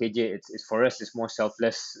agree with KJ. It's for us, it's more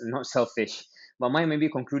selfless, not selfish. But my maybe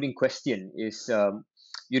concluding question is,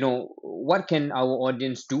 what can our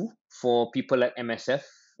audience do for people like MSF?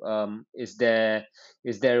 Is there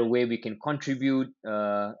a way we can contribute?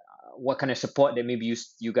 What kind of support that maybe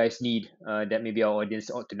you guys need that maybe our audience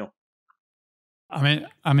ought to know?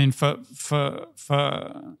 I mean, for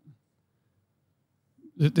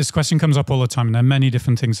this question comes up all the time, and there are many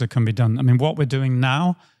different things that can be done. I mean, what we're doing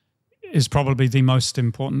now is probably the most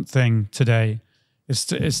important thing today. Is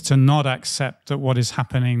to not accept that what is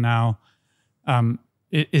happening now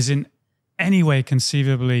is in any way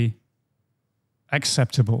conceivably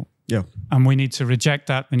acceptable. Yeah. And we need to reject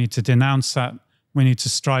that. We need to denounce that. We need to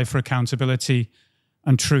strive for accountability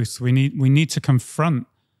and truth. We need to confront.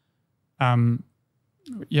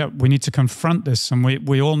 We need to confront this, and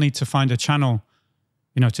we all need to find a channel,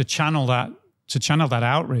 to channel that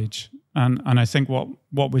outrage. And I think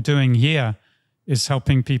what we're doing here is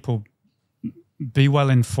helping people be well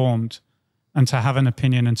informed and to have an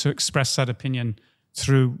opinion and to express that opinion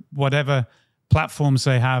through whatever platforms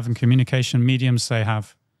they have and communication mediums they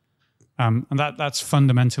have. And that's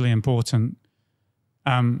fundamentally important.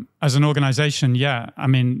 As an organization, I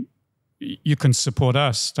mean, you can support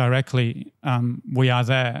us directly. We are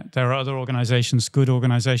there. There are other organizations, good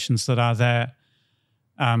organizations that are there.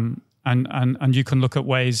 And you can look at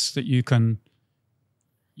ways that you can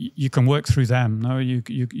work through them. No, you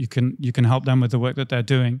can help them with the work that they're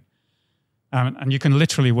doing. And you can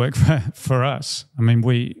literally work for us. I mean,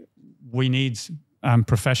 we need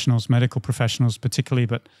professionals, medical professionals particularly,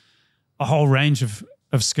 but a whole range of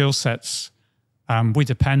skill sets. We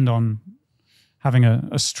depend on having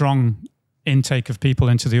a strong intake of people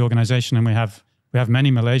into the organization, and we have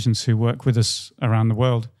many Malaysians who work with us around the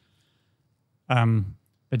world.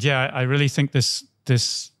 But yeah, I really think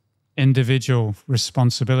this individual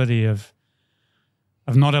responsibility of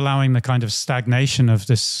not allowing the kind of stagnation of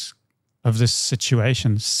this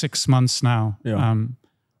situation. 6 months now,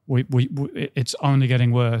 it's only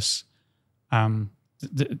getting worse.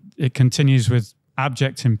 It continues with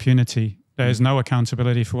abject impunity. There is no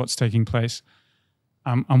accountability for what's taking place.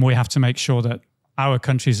 And we have to make sure that our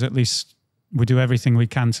countries, at least, we do everything we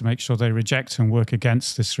can to make sure they reject and work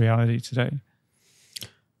against this reality today.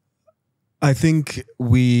 I think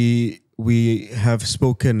we have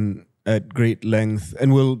spoken at great length,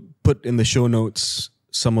 and we'll put in the show notes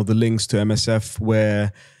some of the links to MSF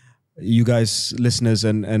where you guys, listeners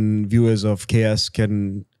and viewers of KS,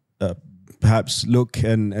 can perhaps look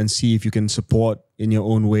and see if you can support in your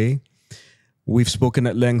own way. We've spoken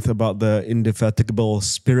at length about the indefatigable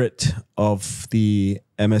spirit of the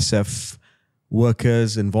MSF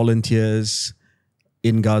workers and volunteers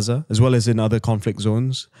in Gaza, as well as in other conflict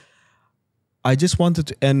zones. I just wanted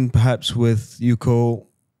to end perhaps with Yuko.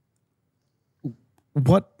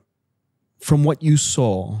 From what you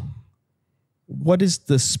saw, what is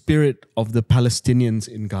the spirit of the Palestinians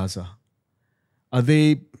in Gaza? Are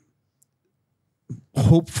they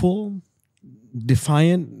hopeful,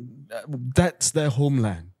 defiant? That's their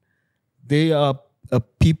homeland. They are a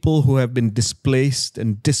people who have been displaced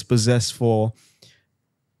and dispossessed for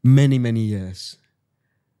many, many years.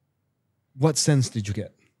 What sense did you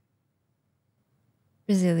get?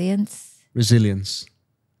 Resilience.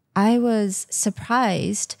 I was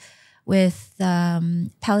surprised with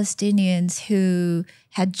Palestinians who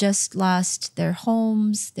had just lost their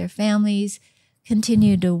homes, their families,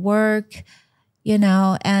 continue to work,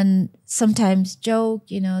 and sometimes joke,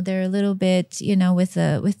 they're a little bit, with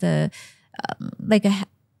a like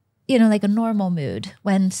a normal mood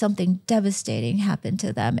when something devastating happened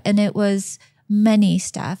to them. And it was many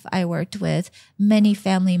staff I worked with, many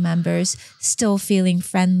family members still feeling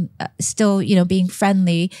being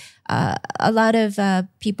friendly. A lot of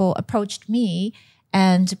people approached me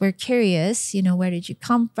and were curious, where did you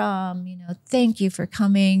come from? Thank you for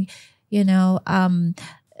coming.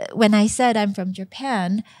 When I said I'm from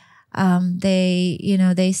Japan,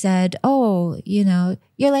 they said, oh,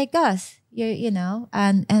 you're like us,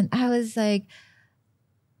 and I was like,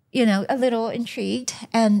 a little intrigued.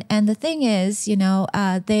 And the thing is,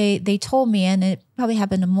 they told me, and it probably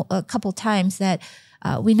happened a couple times, that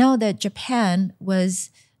we know that Japan was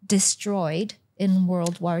destroyed in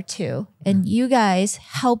World War II, and you guys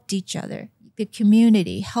helped each other. The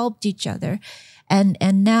community helped each other, and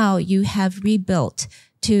now you have rebuilt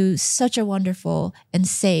to such a wonderful and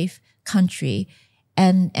safe country,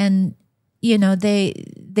 and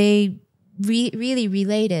they really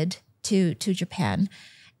related to Japan.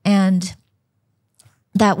 And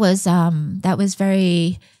that was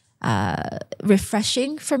very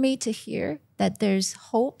refreshing for me to hear that there's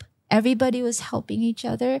hope. Everybody was helping each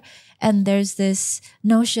other, and there's this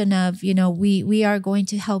notion of we are going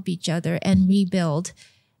to help each other and rebuild,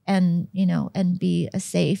 and be a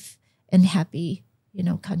safe and happy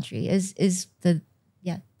country is the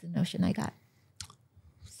notion I got.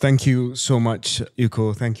 Thank you so much,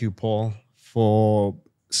 Yuko. Thank you, Paul, for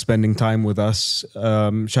spending time with us.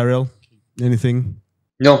 Sharil, anything?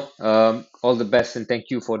 No, all the best, and thank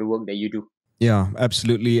you for the work that you do. Yeah,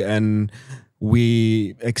 absolutely. And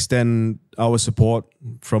we extend our support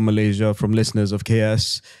from Malaysia, from listeners of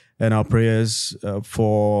KS, and our prayers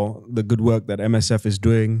for the good work that MSF is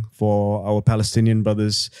doing for our Palestinian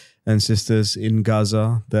brothers and sisters in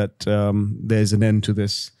Gaza, that there's an end to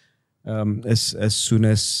this as soon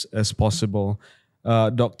as possible.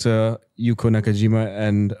 Dr. Yuko Nakajima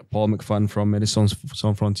and Paul McPhun from Médecins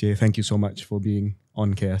Sans Frontières, thank you so much for being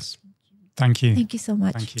on KS. Thank you. Thank you so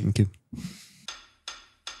much. Thank you. Thank you.